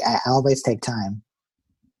do. I always take time.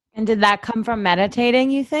 And did that come from meditating,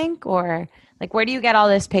 you think? Or like, where do you get all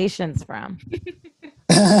this patience from?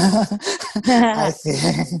 I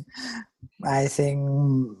think I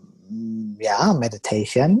think yeah,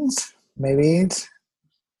 meditations maybe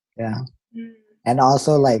yeah, and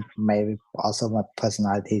also like maybe also my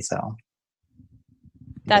personality. So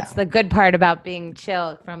That's yeah. the good part about being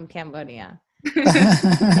chill from Cambodia.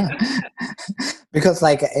 Because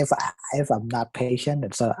like if I'm not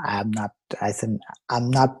patient, so I'm not. I think I'm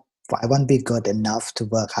not. I won't be good enough to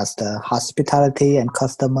work as the hospitality and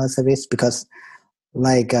customer service, because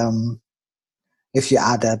like if you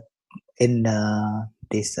are the in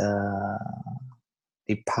this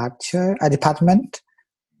department.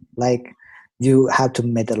 Like you have to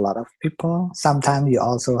meet a lot of people. Sometimes you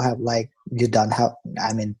also have like you don't have.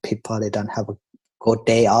 I mean, people they don't have a good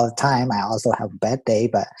day all the time. I also have a bad day,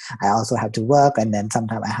 but I also have to work, and then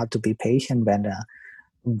sometimes I have to be patient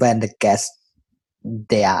when the guests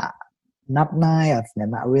they are not nice or they're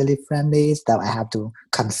not really friendly. So I have to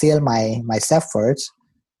conceal myself first.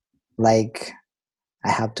 Like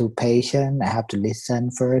I have to patient. I have to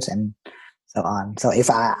listen first, and so on. So if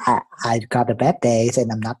I got a bad days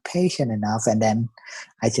and I'm not patient enough, and then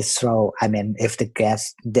I just throw. I mean, if the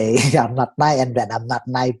guests they are not nice, and then I'm not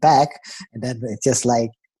nice back, and then it's just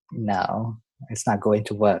like no, it's not going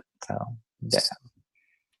to work. So yeah.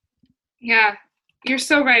 Yeah, you're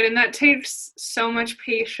so right. And that takes so much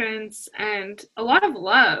patience and a lot of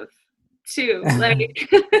love too. Like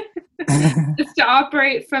just to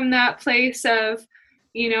operate from that place of,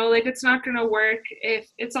 like it's not going to work if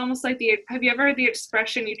it's almost like have you ever heard the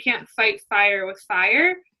expression, you can't fight fire with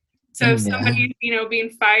fire? So if Yeah. somebody's, being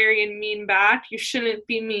fiery and mean back, you shouldn't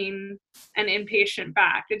be mean and impatient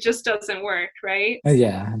back. It just doesn't work, right?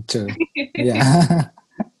 Yeah, true. Yeah.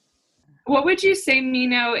 What would you say,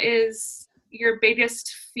 Mino, is your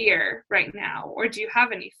biggest fear right now? Or do you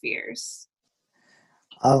have any fears?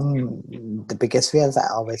 The biggest fears I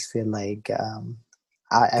always feel like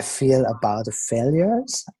I feel about the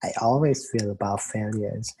failures. I always feel about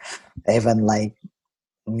failures. Even like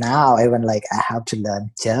now, even like I have to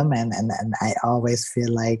learn German, and I always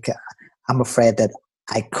feel like I'm afraid that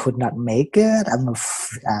I could not make it.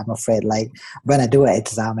 I'm afraid like when I do an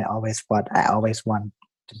exam, I always want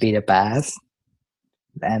to be the best.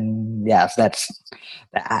 And yeah, that's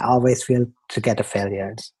I always feel to get the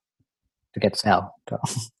failures, to get fail. So.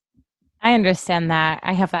 I understand that.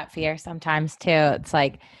 I have that fear sometimes too. It's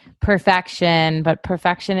like perfection, but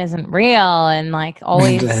perfection isn't real. And like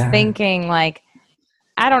always thinking like,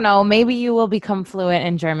 I don't know, maybe you will become fluent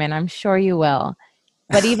in German. I'm sure you will.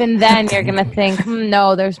 But even then you're going to think,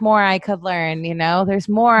 no, there's more I could learn, there's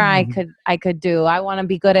more I could do. I want to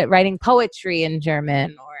be good at writing poetry in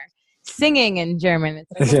German or singing in German.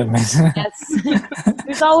 It's like, yes,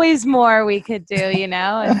 there's always more we could do,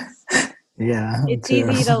 It's true.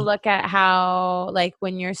 easy to look at how, like,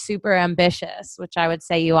 when you're super ambitious, which I would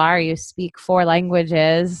say you are, you speak 4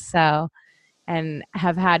 languages, so, and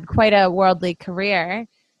have had quite a worldly career,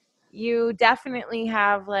 you definitely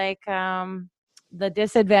have, like, the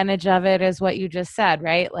disadvantage of it is what you just said,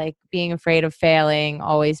 right? Like, being afraid of failing,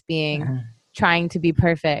 always trying to be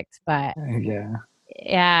perfect, but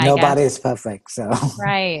yeah, nobody is perfect, so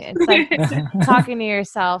right. It's like talking to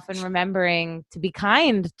yourself and remembering to be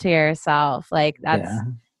kind to yourself. Like that's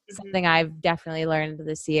something I've definitely learned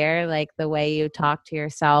this year. Like the way you talk to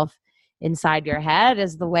yourself inside your head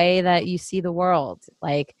is the way that you see the world.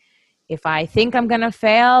 Like if I think I'm going to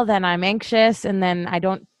fail, then I'm anxious and then I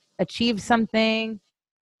don't achieve something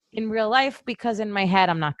in real life because in my head,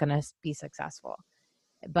 I'm not going to be successful.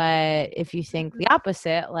 But if you think the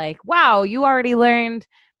opposite, like, wow, you already learned,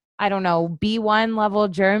 I don't know, B1 level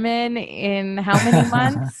German in how many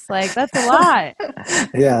months? Like that's a lot.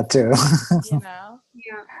 Yeah, true.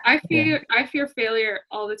 Yeah. I fear failure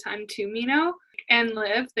all the time too, Mino. And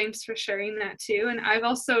Liv, thanks for sharing that too. And I've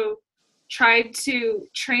also tried to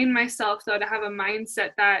train myself though to have a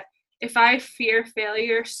mindset that if I fear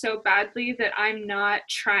failure so badly that I'm not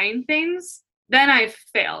trying things, then I've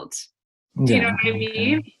failed. Do you know what I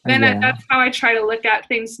mean? Then that's how I try to look at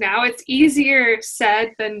things now. It's easier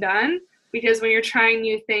said than done because when you're trying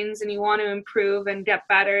new things and you want to improve and get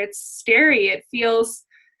better, it's scary. It feels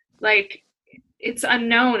like it's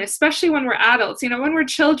unknown, especially when we're adults. When we're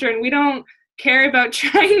children, we don't care about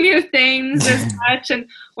trying new things as much. And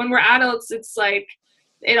when we're adults, it's like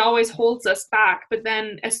it always holds us back. But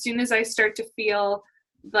then as soon as I start to feel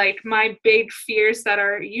like my big fears that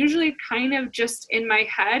are usually kind of just in my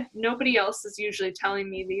head, nobody else is usually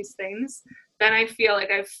telling me these things, then I feel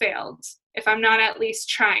like I've failed if I'm not at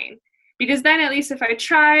least trying. Because then at least if I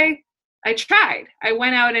try, I tried. I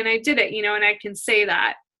went out and I did it, and I can say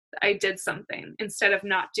that I did something instead of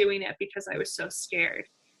not doing it because I was so scared.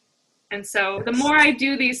 And so the more I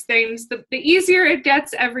do these things, the easier it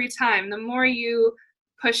gets every time. The more you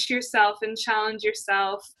push yourself and challenge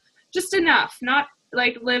yourself, just enough, not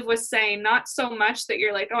like Liv was saying, not so much that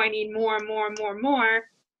you're like, oh, I need more,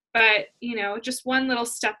 but just one little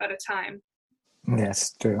step at a time.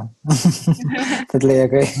 Yes, true. Totally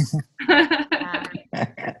agree.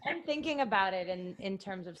 And thinking about it in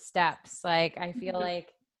terms of steps, like I feel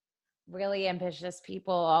like really ambitious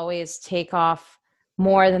people always take off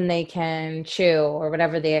more than they can chew, or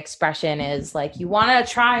whatever the expression is. Like you want to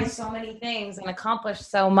try so many things and accomplish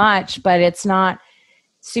so much, but it's not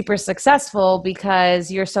super successful because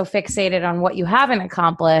you're so fixated on what you haven't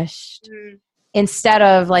accomplished instead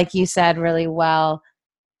of, like you said really well,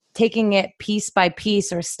 taking it piece by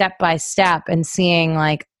piece or step by step and seeing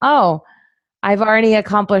like, oh, I've already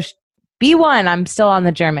accomplished B1. I'm still on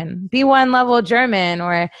the German, B1 level German,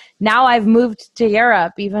 or now I've moved to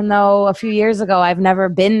Europe, even though a few years ago I've never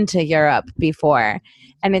been to Europe before.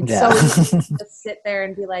 And it's Yeah. so easy to sit there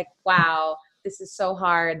and be like, wow, this is so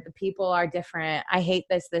hard. The people are different. I hate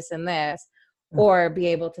this, this, and this. Or be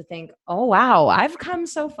able to think, oh, wow, I've come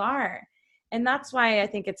so far. And that's why I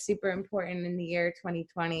think it's super important in the year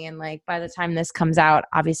 2020. And like by the time this comes out,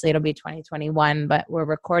 obviously it'll be 2021, but we're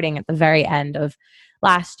recording at the very end of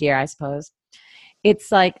last year, I suppose.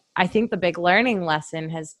 It's like, I think the big learning lesson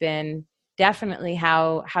has been definitely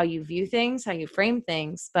how you view things, how you frame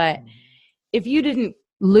things. But if you didn't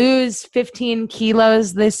lose 15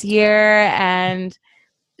 kilos this year and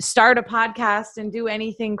start a podcast and do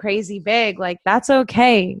anything crazy big, like that's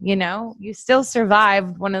okay. You know, you still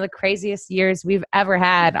survived one of the craziest years we've ever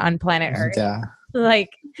had on planet Earth. Yeah. Like,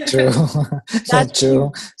 True. That's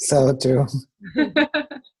true. So true.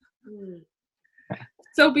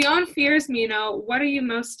 So beyond fears, Mino, what are you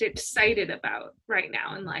most excited about right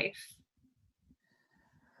now in life?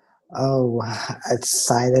 Oh,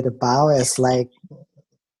 excited about it's like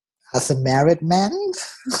as a married man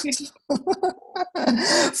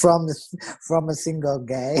from from a single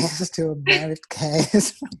gay to a married gay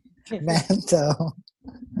man. So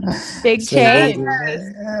big so change.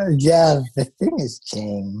 yeah, the thing is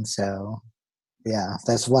change. So yeah,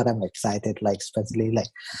 that's what I'm excited. Like especially like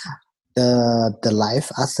the life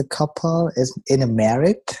as a couple is in a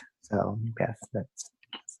marriage. So yes, that's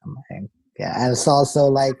something. Yeah, and it's also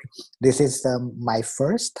like this is my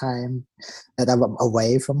first time that I'm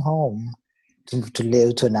away from home to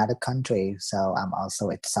live to another country. So I'm also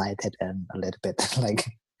excited and a little bit like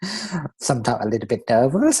sometimes a little bit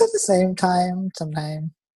nervous at the same time. Sometimes,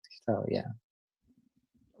 so yeah.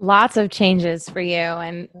 Lots of changes for you.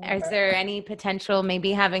 And is there any potential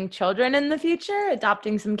maybe having children in the future,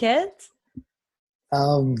 adopting some kids?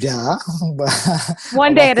 Yeah, but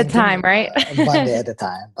One day at a time, right? one day at a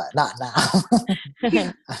time, but not now.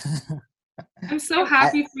 I'm so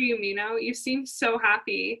happy for you, Mino. You seem so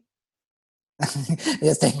happy.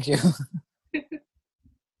 Yes, thank you.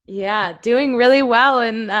 Yeah, doing really well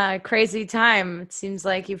in crazy time. It seems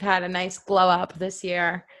like you've had a nice glow up this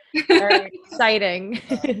year. Very exciting.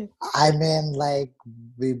 I mean, like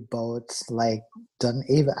we both like don't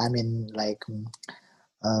even. I mean, like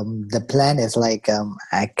the plan is like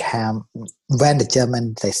I can when the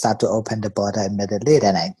German they start to open the border immediately,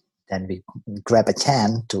 then we grab a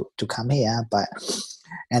chance to come here. But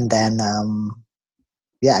and then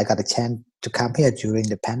yeah, I got a chance to come here during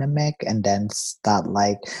the pandemic, and then start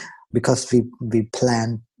like because we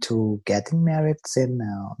planned to getting married in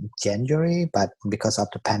January, but because of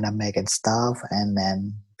the pandemic and stuff, and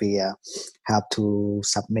then we have to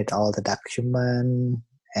submit all the document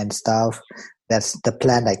and stuff. That's the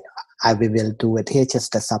plan. Like we will do it here,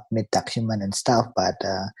 just to submit document and stuff. But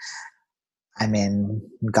I mean,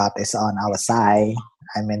 God is on our side.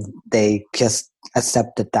 I mean, they just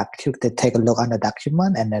accept the document. They take a look on the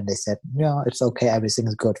document, and then they said, "No, it's okay.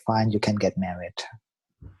 Everything's good. Fine. You can get married."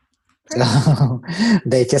 So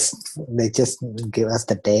they just give us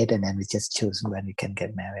the date, and then we just choose when we can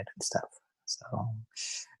get married and stuff. So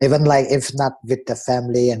even like if not with the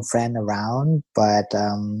family and friend around, but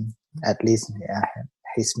at least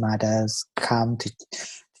his mother's come to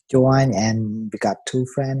join, and we got 2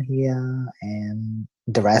 friends here, and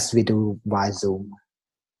the rest we do via Zoom.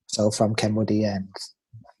 So from Cambodia, and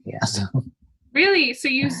yeah. So. Really? So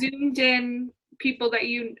you zoomed in people that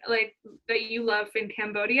you like that you love in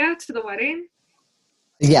Cambodia to the wedding?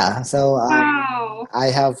 Yeah. So Wow. I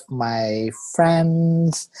have my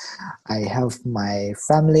friends, I have my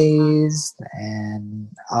families, and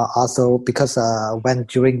also because when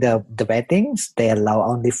during the weddings they allow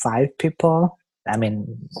only 5 people. I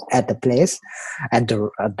mean, at the place, and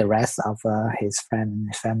the rest of his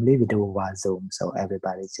family we do via Zoom. So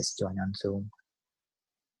everybody just join on Zoom.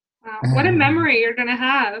 Wow. What a memory you're gonna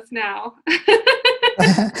have now.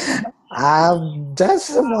 That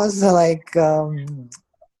was like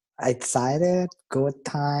excited, good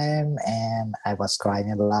time, and I was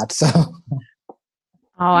crying a lot. So.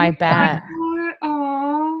 Oh, I bet.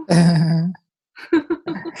 Oh.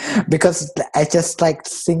 Because I just like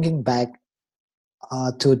thinking back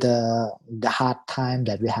to the hard time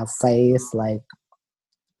that we have faced, like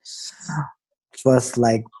first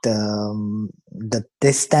like the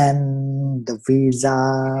distance, the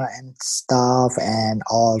visa and stuff, and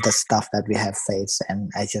all the stuff that we have faced, and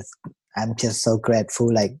I just I'm just so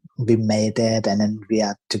grateful. Like we made it, and then we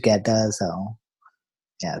are together. So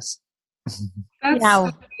yes. That's Yeah.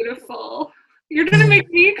 so beautiful. You're gonna make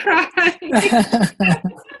me cry.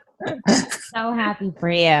 So happy for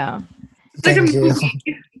you. It's like a Thank you. movie.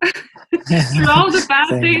 Through all the bad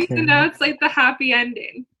Thank things, you. it's like the happy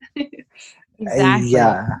ending. Exactly.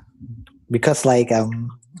 Yeah, because I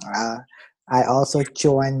also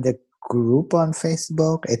joined the group on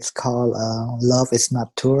Facebook. It's called Love is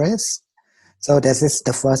Not Tourist. So this is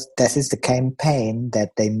the campaign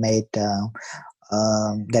that they made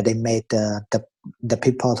the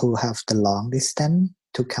people who have the long distance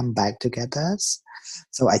to come back together.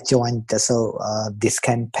 So I joined these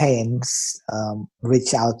campaigns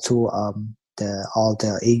reach out to all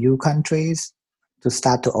the EU countries to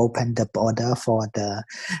start to open the border for the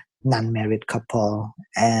non-married couple,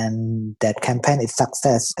 and that campaign is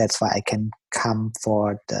success. That's why I can come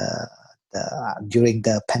for the during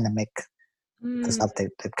the pandemic because of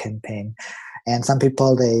the campaign. And some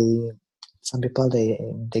people they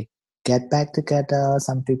get back together.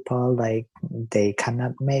 Some people like they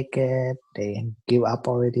cannot make it, they give up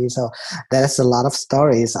already. So there's a lot of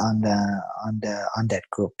stories on that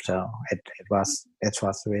group. So it was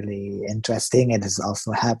really interesting. It is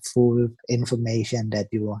also helpful information that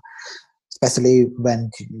you, especially when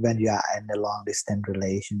you are in a long distance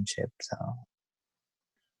relationship. So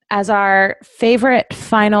As our favorite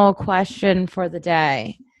final question for the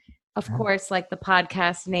day, of course, like the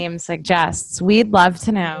podcast name suggests, we'd love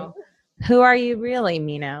to know, who are you really,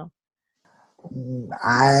 Mino?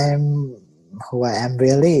 I'm who I am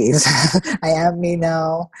really is I am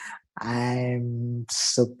Mino. I'm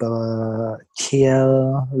super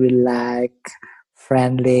chill, relaxed,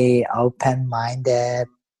 friendly, open minded,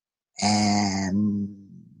 and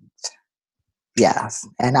yes,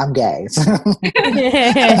 and I'm gay.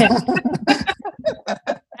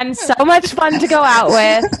 And so much fun to go out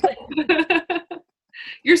with.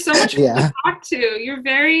 You're so much fun Yeah. to talk to. You're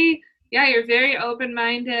very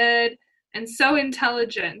open-minded and so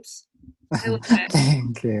intelligent. I love it.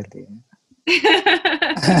 Thank you.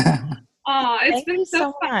 Oh, it's Thank been you so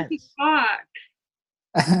so fun much. to talk.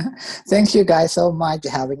 Thank you guys so much for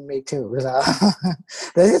having me too. So,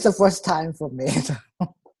 this is the first time for me.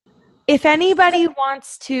 If anybody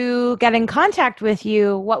wants to get in contact with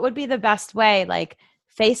you, what would be the best way? Like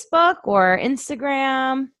Facebook or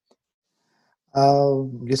Instagram?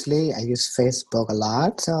 Usually I use Facebook a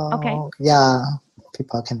lot. So Okay. yeah,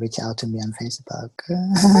 people can reach out to me on Facebook.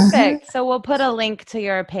 Perfect. So we'll put a link to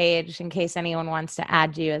your page in case anyone wants to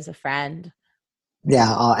add you as a friend.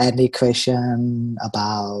 Yeah, or any question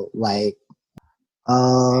about like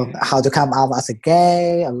how to come out as a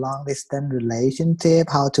gay, a long distance relationship,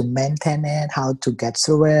 how to maintain it, how to get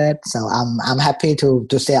through it. So I'm happy to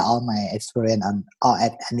share all my experience or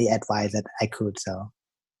any advice that I could. So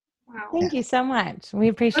Wow. Thank you so much. We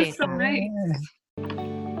appreciate That's so that. nice.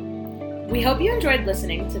 We hope you enjoyed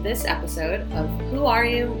listening to this episode of Who Are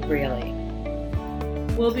You Really?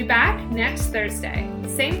 We'll be back next Thursday.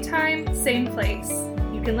 Same time, same place.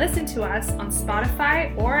 You can listen to us on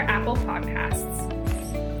Spotify or Apple Podcasts.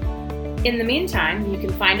 In the meantime, you can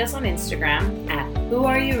find us on Instagram at Who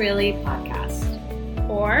Are You Really Podcast.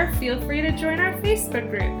 Or feel free to join our Facebook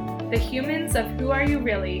group, The Humans of Who Are You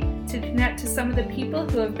Really, to connect to some of the people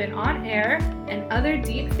who have been on air and other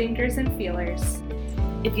deep thinkers and feelers.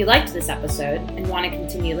 If you liked this episode and want to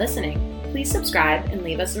continue listening, please subscribe and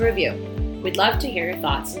leave us a review. We'd love to hear your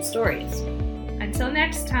thoughts and stories. Until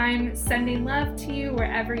next time, sending love to you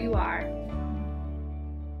wherever you are.